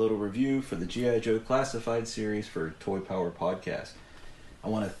doing a little review for the G.I. Joe Classified series for Toy Power Podcast. I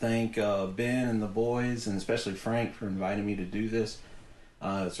want to thank Ben and the boys, and especially Frank, for inviting me to do this.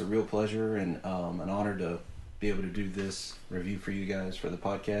 It's a real pleasure and an honor to be able to do this review for you guys for the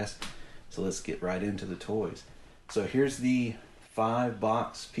podcast. So let's get right into the toys. So here's the 5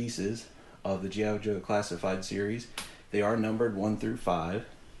 box pieces of the G.I. Joe Classified series. They are numbered 1 through 5.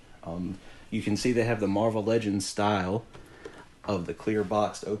 You can see they have the Marvel Legends style of the clear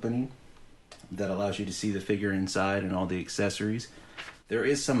boxed opening that allows you to see the figure inside and all the accessories. There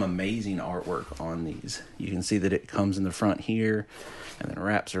is some amazing artwork on these. You can see that it comes in the front here and then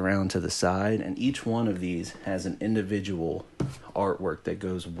wraps around to the side, and each one of these has an individual artwork that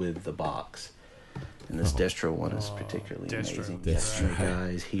goes with the box. And this Destro one is particularly amazing. Destro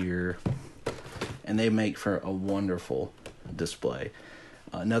guys here, and they make for a wonderful display.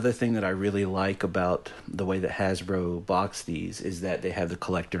 Another thing that I really like about the way that Hasbro box these is that they have the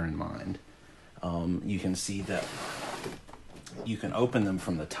collector in mind. You can see that you can open them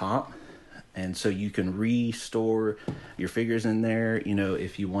from the top, and so you can restore your figures in there. You know,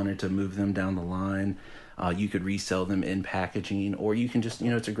 if you wanted to move them down the line, you could resell them in packaging, or you can just,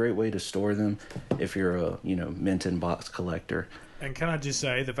 it's a great way to store them if you're a, mint in box collector. And can I just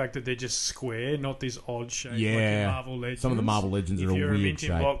say, the fact that they're just square, not this odd shape like Yeah. the Marvel Legends. Some of the Marvel Legends are a If you're a weird mint in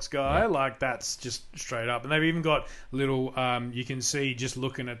shape. box guy, Yeah. like that's just straight up. And they've even got little, you can see just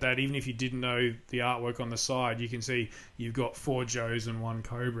looking at that, even if you didn't know the artwork on the side, you can see you've got 4 Joes and 1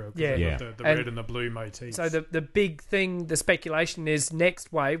 Cobra. 'Cause Yeah. they've Yeah. got the And red and the blue motifs. So the big thing, the speculation is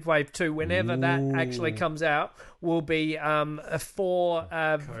next wave, wave 2, whenever that actually comes out, will be 4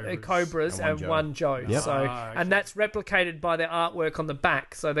 Cobras And and one 1 Joe. Yep. So, okay. and that's replicated by the artwork on the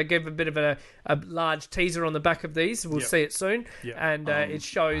back. So they give a bit of a large teaser on the back of these. We'll Yep. see it soon. Yep. And it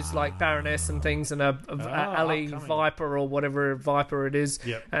shows like Baroness and things, and a alley upcoming. Viper or whatever Viper it is,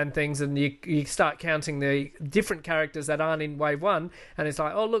 Yep. and things. And you start counting the different characters that aren't in wave 1, and it's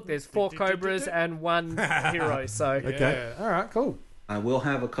like, oh look, there's 4 Cobras and 1 hero. So Yeah. All right, cool. I will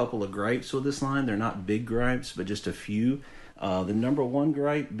have a couple of gripes with this line. They're not big gripes, but just a few. The number one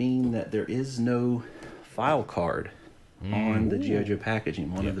gripe being that there is no file card on the G.I. Joe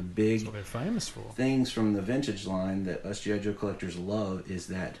packaging. One of the big That's what they're famous for. things from the vintage line that us G.I. Joe collectors love is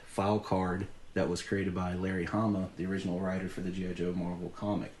that file card that was created by Larry Hama, the original writer for the G.I. Joe Marvel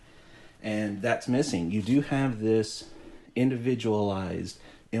comic. And that's missing. You do have this individualized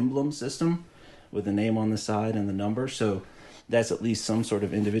emblem system with the name on the side and the number, so that's at least some sort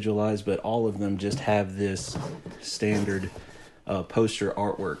of individualized, but all of them just have this standard poster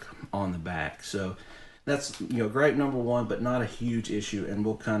artwork on the back. So that's gripe number one, but not a huge issue, and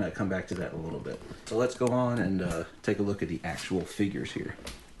we'll kind of come back to that in a little bit. So let's go on and take a look at the actual figures here.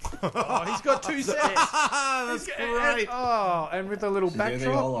 Oh, he's got 2 sets. That's great. And with a little So there they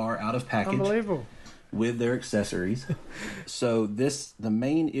all backdrop. are out of package Unbelievable. with their accessories. So the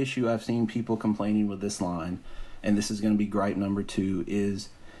main issue I've seen people complaining with this line, and this is going to be gripe number 2, is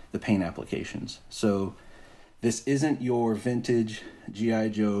the paint applications. So this isn't your vintage G.I.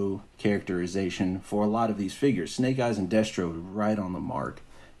 Joe characterization for a lot of these figures. Snake Eyes and Destro right on the mark.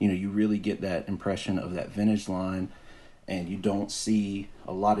 You really get that impression of that vintage line, and you don't see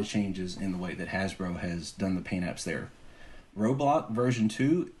a lot of changes in the way that Hasbro has done the paint apps there. Roblox version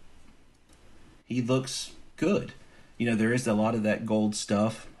 2, he looks good. There is a lot of that gold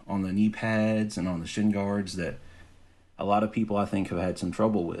stuff on the knee pads and on the shin guards that a lot of people, I think, have had some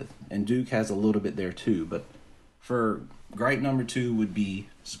trouble with. And Duke has a little bit there too, but for gripe number 2 would be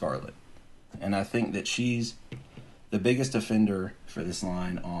Scarlet. And I think that she's the biggest offender for this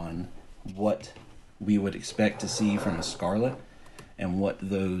line on what we would expect to see from a Scarlet and what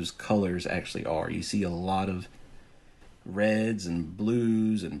those colors actually are. You see a lot of reds and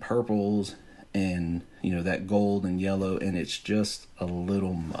blues and purples and that gold and yellow, and it's just a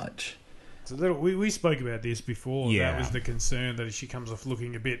little much. It's a little. We spoke about this before. Yeah. That was the concern, that she comes off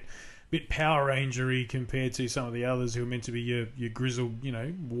looking a bit Power Ranger-y compared to some of the others who are meant to be your grizzled,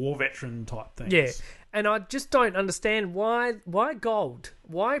 war veteran type things. yeah, and I just don't understand why gold.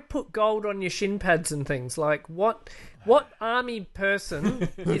 Why put gold on your shin pads and things? Like what army person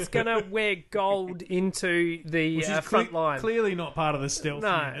is going to wear gold into the Which is front line? Clearly not part of the stealth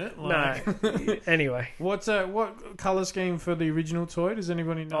unit. No. Anyway. What colour scheme for the original toy? Does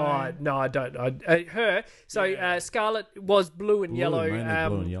anybody know? Oh, no, I don't. Her. So Scarlet was blue and yellow, mainly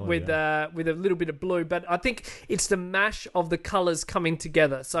blue and yellow, with a little bit of blue, but I think it's the mash of the colours coming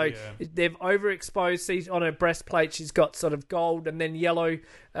together. So they've overexposed. See, on her breastplate, she's got sort of gold and then yellow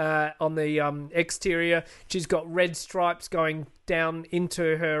on the exterior. She's got red stripes going down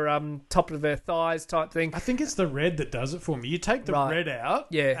into her top of her thighs type thing. I think it's the red that does it for me. You take the red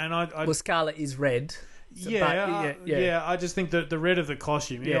out, and well, Scarlet is red. So, yeah. I just think that the red of the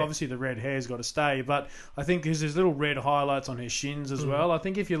costume, obviously the red hair's got to stay, but I think because there's little red highlights on her shins as well. I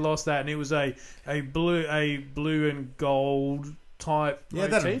think if you lost that and it was a blue and gold type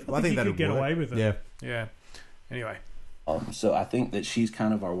motif, I think you could get away with it. Yeah. Anyway. So I think that she's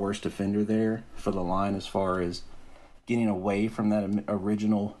kind of our worst offender there for the line as far as getting away from that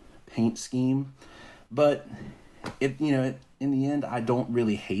original paint scheme. But in the end, I don't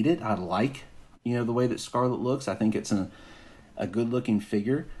really hate it. I like, the way that Scarlet looks. I think it's a good looking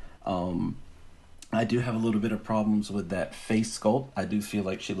figure. I do have a little bit of problems with that face sculpt. I do feel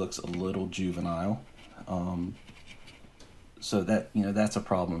like she looks a little juvenile. So that, that's a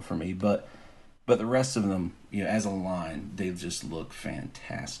problem for me. But the rest of them, as a line, they just look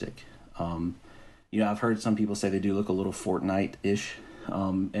fantastic. I've heard some people say they do look a little Fortnite-ish.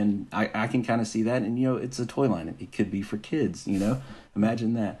 And I can kind of see that. And, it's a toy line. It could be for kids,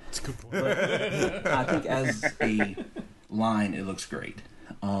 Imagine that. That's a good point. But I think as a line, it looks great.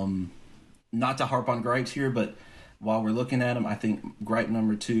 Not to harp on gripes here, but while we're looking at them, I think gripe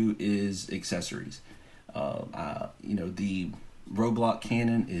number 2 is accessories. The Roblox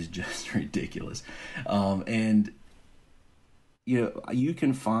cannon is just ridiculous. And you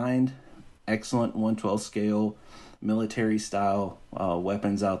can find excellent 1/12 scale military style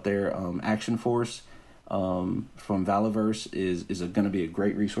weapons out there. Action Force from Valaverse is going to be a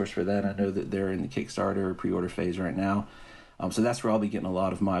great resource for that. I know that they're in the Kickstarter pre-order phase right now. So that's where I'll be getting a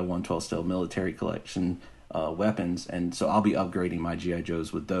lot of my 1/12 scale military collection weapons, and so I'll be upgrading my G.I.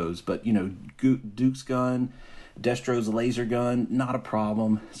 Joes with those. But Duke's gun, Destro's laser gun, not a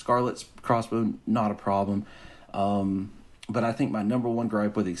problem. Scarlet's crossbow, not a problem. But I think my number one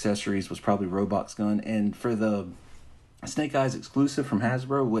gripe with accessories was probably Robot's gun, and for the Snake Eyes exclusive from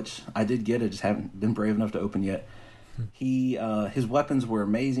Hasbro, which I did get, I just haven't been brave enough to open yet. His weapons were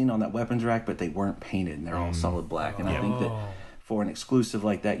amazing on that weapons rack, but they weren't painted, and they're all solid black. And I think that for an exclusive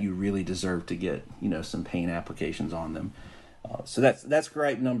like that, you really deserve to get some paint applications on them. So that's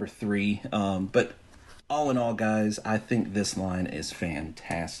gripe number 3. But all in all, guys, I think this line is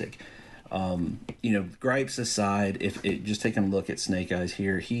fantastic. Gripes aside, if just taking a look at Snake Eyes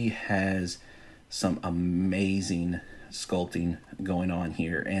here, he has some amazing sculpting going on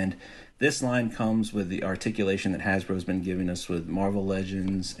here, and this line comes with the articulation that Hasbro's been giving us with Marvel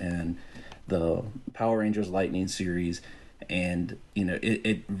Legends and the Power Rangers Lightning series, and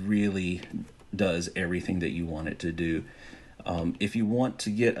it really does everything that you want it to do. If you want to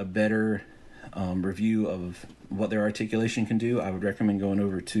get a better review of what their articulation can do, I would recommend going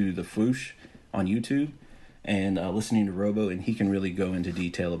over to the Foosh on YouTube and listening to Robo, and he can really go into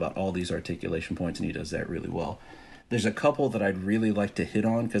detail about all these articulation points, and he does that really well. There's a couple that I'd really like to hit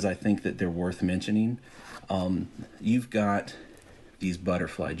on because I think that they're worth mentioning. You've got these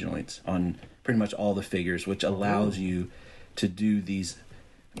butterfly joints on pretty much all the figures, which allows you to do these,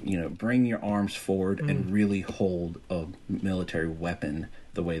 bring your arms forward and really hold a military weapon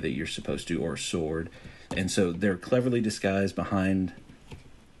the way that you're supposed to, or a sword. And so they're cleverly disguised behind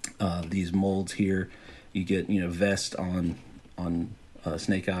these molds here. You get, vest on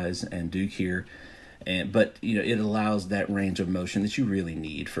Snake Eyes and Duke here. But it allows that range of motion that you really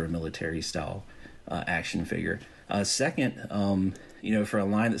need for a military style action figure. Second, for a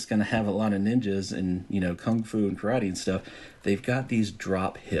line that's going to have a lot of ninjas and kung fu and karate and stuff, they've got these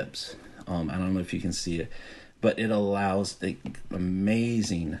drop hips. I don't know if you can see it, but it allows the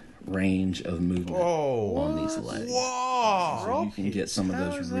amazing range of movement on these legs. So you can get some of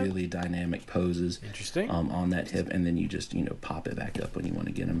those really dynamic poses on that hip, and then you just pop it back up when you want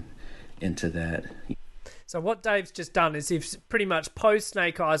to get them into that. So what Dave's just done is he's pretty much posed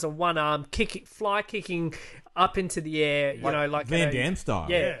Snake Eyes on one arm, fly kicking up into the air, like Van Damme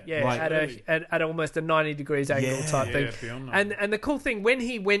style. At almost a 90 degrees angle type thing. And the cool thing, when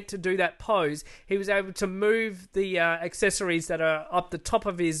he went to do that pose, he was able to move the accessories that are up the top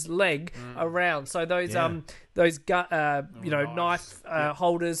of his leg around. So those gun, knife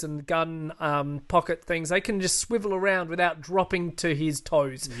holders and gun pocket things, they can just swivel around without dropping to his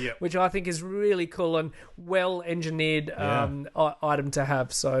toes, which I think is really cool and well engineered item to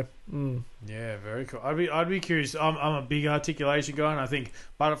have. So. Yeah, very cool. I'd be curious. I'm a big articulation guy, and I think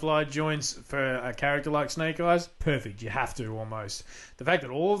butterfly joints for a character like Snake Eyes, perfect. You have to almost. The fact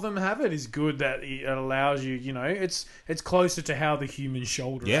that all of them have it is good. That it allows you. It's closer to how the human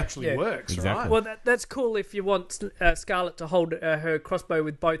shoulder actually works. Exactly. Right? Well, that's cool if you want Scarlet to hold her crossbow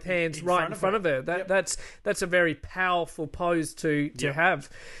with both hands in front of her. That's a very powerful pose to have.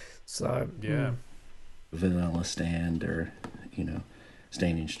 So vanilla stand, or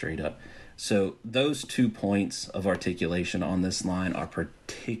standing straight up. So those 2 points of articulation on this line are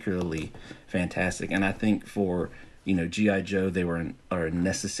particularly fantastic, and I think for G.I. Joe they are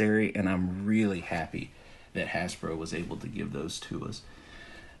necessary, and I'm really happy that Hasbro was able to give those to us.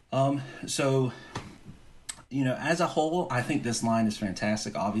 So as a whole, I think this line is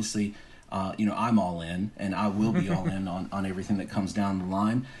fantastic. Obviously, I'm all in, and I will be all in on everything that comes down the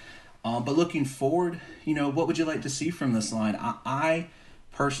line. But looking forward, what would you like to see from this line? I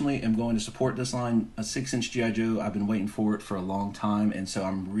personally am going to support this line. A 6-inch G.I. Joe, I've been waiting for it for a long time, and so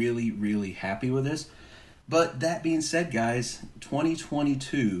I'm really, really happy with this. But that being said, guys,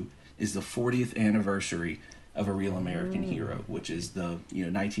 2022 is the 40th anniversary of A Real American Hero, which is the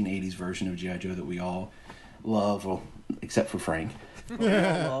 1980s version of G.I. Joe that we all love, well, except for Frank. We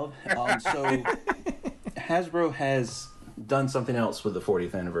all love. So Hasbro has done something else with the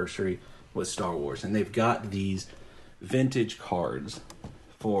 40th anniversary with Star Wars, and they've got these vintage cards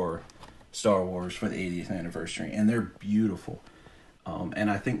for Star Wars for the 80th anniversary, and they're beautiful. And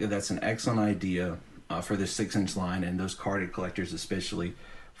I think that that's an excellent idea for this 6-inch line and those carded collectors, especially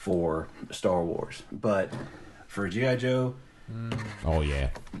for Star Wars. But for G.I. Joe, oh yeah,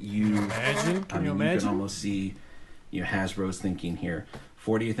 Can you imagine? You can almost see Hasbro's thinking here.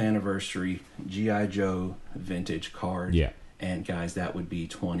 40th anniversary G.I. Joe vintage card. Yeah. And guys, that would be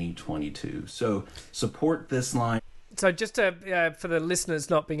 2022. So support this line. So just for the listeners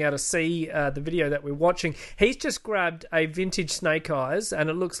not being able to see the video that we're watching, he's just grabbed a vintage Snake Eyes, and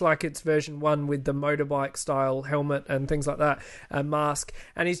it looks like it's version 1 with the motorbike style helmet and things like that, mask,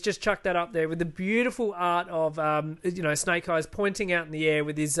 and he's just chucked that up there with the beautiful art of Snake Eyes pointing out in the air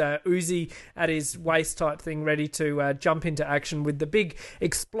with his Uzi at his waist type thing, ready to jump into action with the big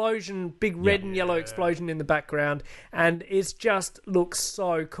explosion, big red and yellow explosion in the background, and it just looks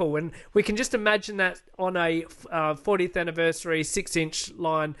so cool. And we can just imagine that on a 40th anniversary 6-inch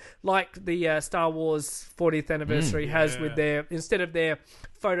line, like the Star Wars 40th anniversary has with their, instead of their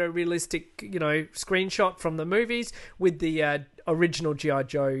photorealistic, screenshot from the movies, with the original G.I.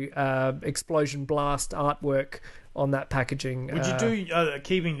 Joe explosion blast artwork on that packaging. Would you do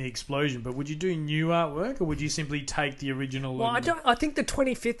keeping the explosion? But would you do new artwork, or would you simply take the original? Well, I think the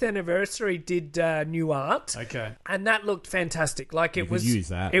 25th anniversary did new art. Okay, and that looked fantastic. Like it was, use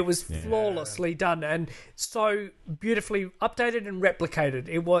that. It was flawlessly done and so beautifully updated and replicated.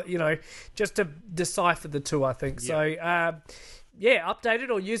 It was, just to decipher the two, I think. So, update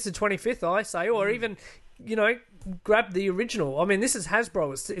it or use the 25th, I say, or even, grab the original. I mean, this is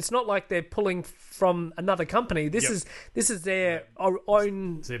Hasbro. It's not like they're pulling from another company. This is their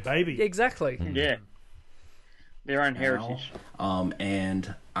own. It's their baby. Exactly. Yeah. Their own heritage.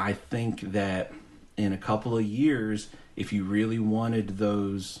 And I think that in a couple of years, if you really wanted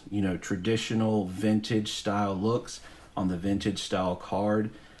those, traditional vintage style looks on the vintage style card,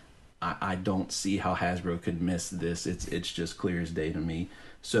 I don't see how Hasbro could miss this. It's just clear as day to me.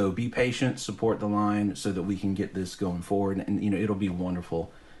 So be patient, support the line so that we can get this going forward, and it'll be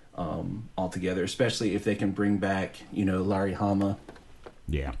wonderful altogether. Especially if they can bring back Larry Hama,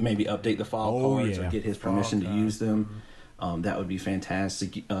 maybe update the file cards or get his permission to use them. That would be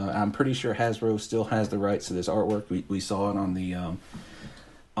fantastic. I'm pretty sure Hasbro still has the rights to this artwork. We saw it on the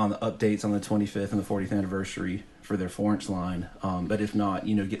updates on the 25th and the 40th anniversary for their 4-inch line. But if not,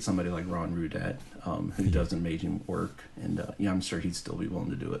 get somebody like Ron Rudat, who does amazing work, and I'm sure he'd still be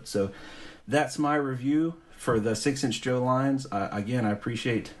willing to do it. So that's my review for the 6-inch Joe lines. Again, I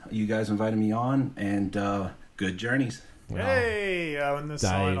appreciate you guys inviting me on, and good journeys. Hey, and the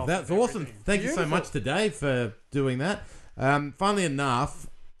sign Dave, off. that's awesome. Thank you so much to Dave for doing that. Funnily enough,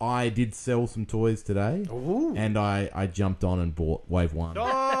 I did sell some toys today. Ooh. And I jumped on and bought Wave 1.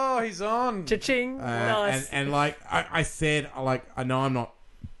 Oh, he's on. Cha-ching. Nice. And like I said, I know I'm not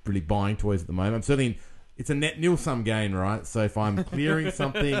really buying toys at the moment. I'm certainly, it's a net nil-sum game, right? So if I'm clearing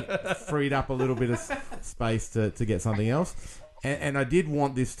something, freed up a little bit of space to get something else. And I did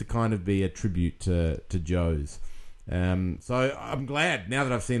want this to kind of be a tribute to Joe's. So I'm glad, now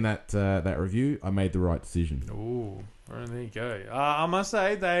that I've seen that review, I made the right decision. Ooh. Well, there you go. I must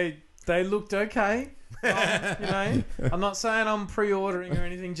say they looked okay. I'm not saying I'm pre-ordering or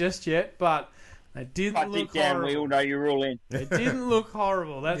anything just yet, but they didn't look horrible. We all know you're all in. It didn't look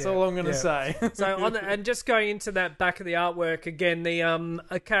horrible. That's all I'm going to say. So, and just going into that back of the artwork again,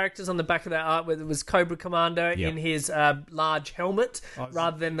 the characters on the back of that artwork, it was Cobra Commander in his large helmet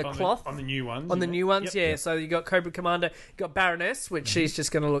rather than the cloth. On the new ones. On the new ones, yeah. So you got Cobra Commander, you got Baroness, which she's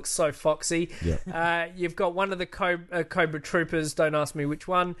just going to look so foxy. Yep. You've got one of the Cobra Troopers, don't ask me which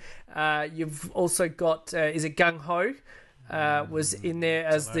one. You've also got, is it Gung Ho? Was in there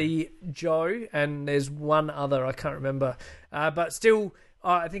as the Joe, and there's one other I can't remember, but still,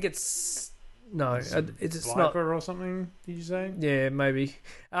 I think it's not Viper or something. Did you say? Yeah, maybe.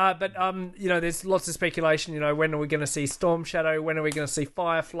 But there's lots of speculation. When are we going to see Storm Shadow? When are we going to see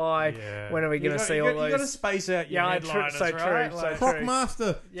Firefly? Yeah. When are we going to see all those? You got to space out your headliners, so right? true. So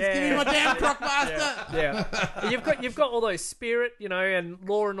Crockmaster. Yeah. Just give me my damn Crockmaster. Yeah. You've got all those Spirit, and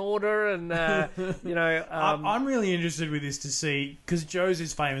Law and Order, and I'm really interested with this to see, because Joe's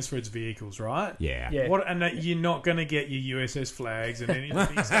is famous for its vehicles, right? Yeah. And that you're not going to get your USS Flags and any of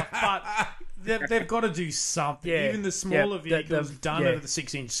the big stuff, but they've got to do something. Yeah. Even the smaller vehicles done yeah. at the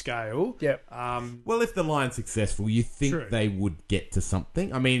 6-inch scale. Yeah. Well, if the line's successful, you think True. they would get to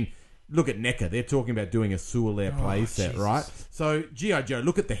something. I mean, look at NECA. They're talking about doing a Sualair playset, Jesus. right? So, G.I. Joe,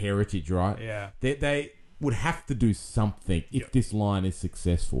 look at the heritage, right? Yeah. They would have to do something if this line is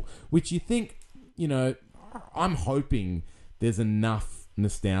successful, which you think, I'm hoping there's enough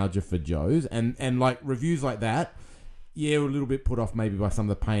nostalgia for Joe's and like reviews like that, we're a little bit put off maybe by some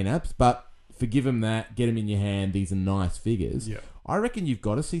of the paint apps, but forgive them that, get them in your hand, these are nice figures. Yeah. I reckon you've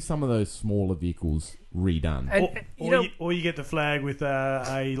got to see some of those smaller vehicles redone. And, or you get the flag with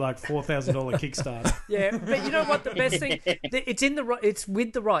a like $4,000 Kickstarter. Yeah, but you know what? The best thing, it's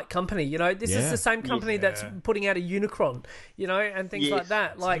with the right company. This is the same company that's putting out a Unicron, and things like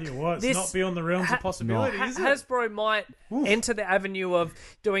that. Like Tell you what, it's not beyond the realms of possibility, is it? Hasbro might enter the avenue of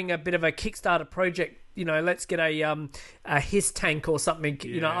doing a bit of a Kickstarter project. Let's get a HISS tank or something,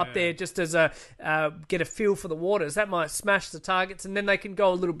 up there just as get a feel for the waters. That might smash the targets, and then they can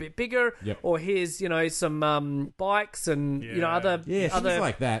go a little bit bigger. Yep. Or here's some bikes and other things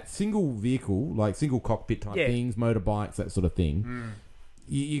like that, single vehicle, like single cockpit type things, motorbikes, that sort of thing.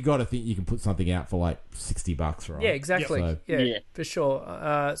 You got to think you can put something out for like $60, right? Yeah, exactly. So, yeah, for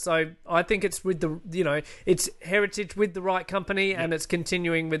sure. So I think it's with it's heritage with the right company, and it's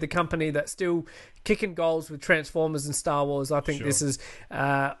continuing with the company that's still kicking goals with Transformers and Star Wars. I think this is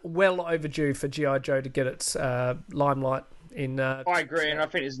well overdue for G.I. Joe to get its limelight in. I agree, and I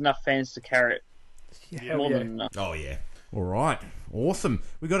think there's enough fans to carry it. More than enough. Oh, yeah. All right. Awesome.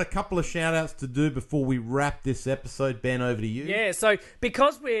 We got a couple of shout outs to do before we wrap this episode. Ben, over to you. Yeah, so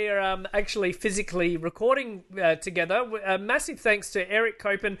because we're actually physically recording together, massive thanks to Eric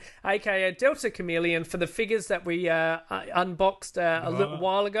Copen, aka Delta Chameleon, for the figures that we unboxed a little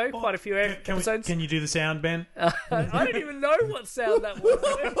while ago, quite a few episodes. Can you do the sound, Ben? I don't even know what sound that was.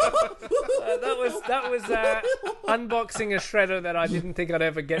 That was unboxing a shredder that I didn't think I'd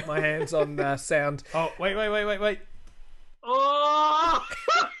ever get my hands on sound. Oh, wait. Oh!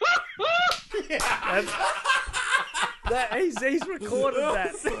 He's recorded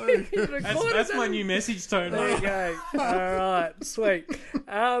that. He's recorded that's my new message tone. There you go. All right, sweet.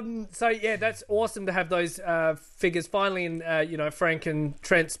 So yeah, that's awesome to have those figures finally in Frank and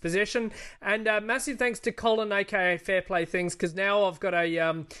Trent's possession. And massive thanks to Colin, aka Fair Play Things, because now I've got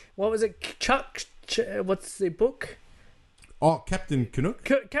a what was it? Chuck. What's the book? Oh, Captain Canuck.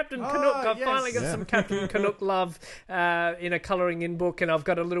 Captain Canuck. I've finally got some Captain Canuck love in a colouring in book, and I've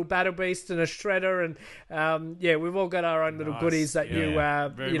got a little Battle Beast and a Shredder, and we've all got our own little goodies that you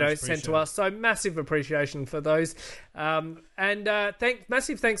sent to us. So massive appreciation for those. And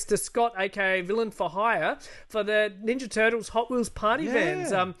massive thanks to Scott, aka Villain for Hire, for the Ninja Turtles Hot Wheels party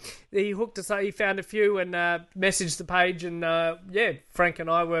vans. He hooked us up. He found a few and messaged the page, and Frank and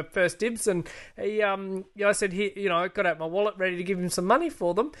I were first dibs. And he, I said, I got out my wallet ready to give him some money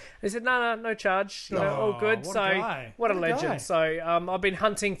for them. He said, no charge, all good. What so a guy. what a What a legend. guy. So I've been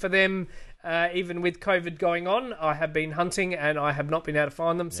hunting for them. Even with COVID going on, I have been hunting and I have not been able to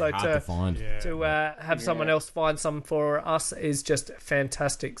find them. So Hard to find. have someone else find some for us is just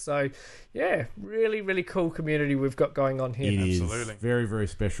fantastic. So yeah, really, really cool community we've got going on here. It is Absolutely. very, very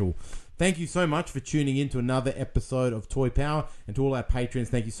special. Thank you so much for tuning in to another episode of Toy Power. And to all our patrons,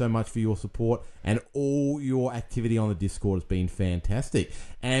 thank you so much for your support. And all your activity on the Discord has been fantastic.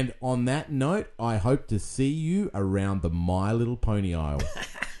 And on that note, I hope to see you around the My Little Pony aisle.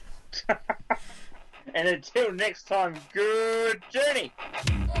 And until next time, good journey.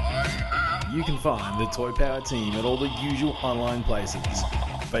 You can find the Toy Power team at all the usual online places.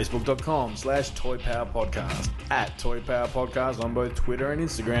 Facebook.com/Toy Power Podcast, at Toy Power Podcast on both Twitter and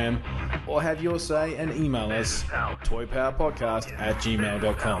Instagram, or have your say and email us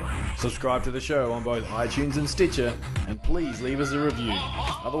toypowerpodcast@gmail.com. Subscribe to the show on both iTunes and Stitcher, and please leave us a review.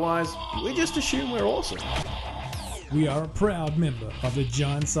 Otherwise, we just assume we're awesome. We are a proud member of the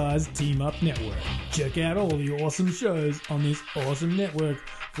Giant Size Team Up Network. Check out all the awesome shows on this awesome network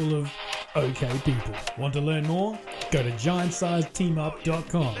full of okay people. Want to learn more? Go to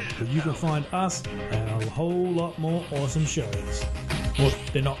giantsizeteamup.com, where you can find us and a whole lot more awesome shows. Well,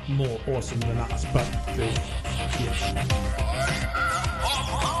 they're not more awesome than us, but they're yes.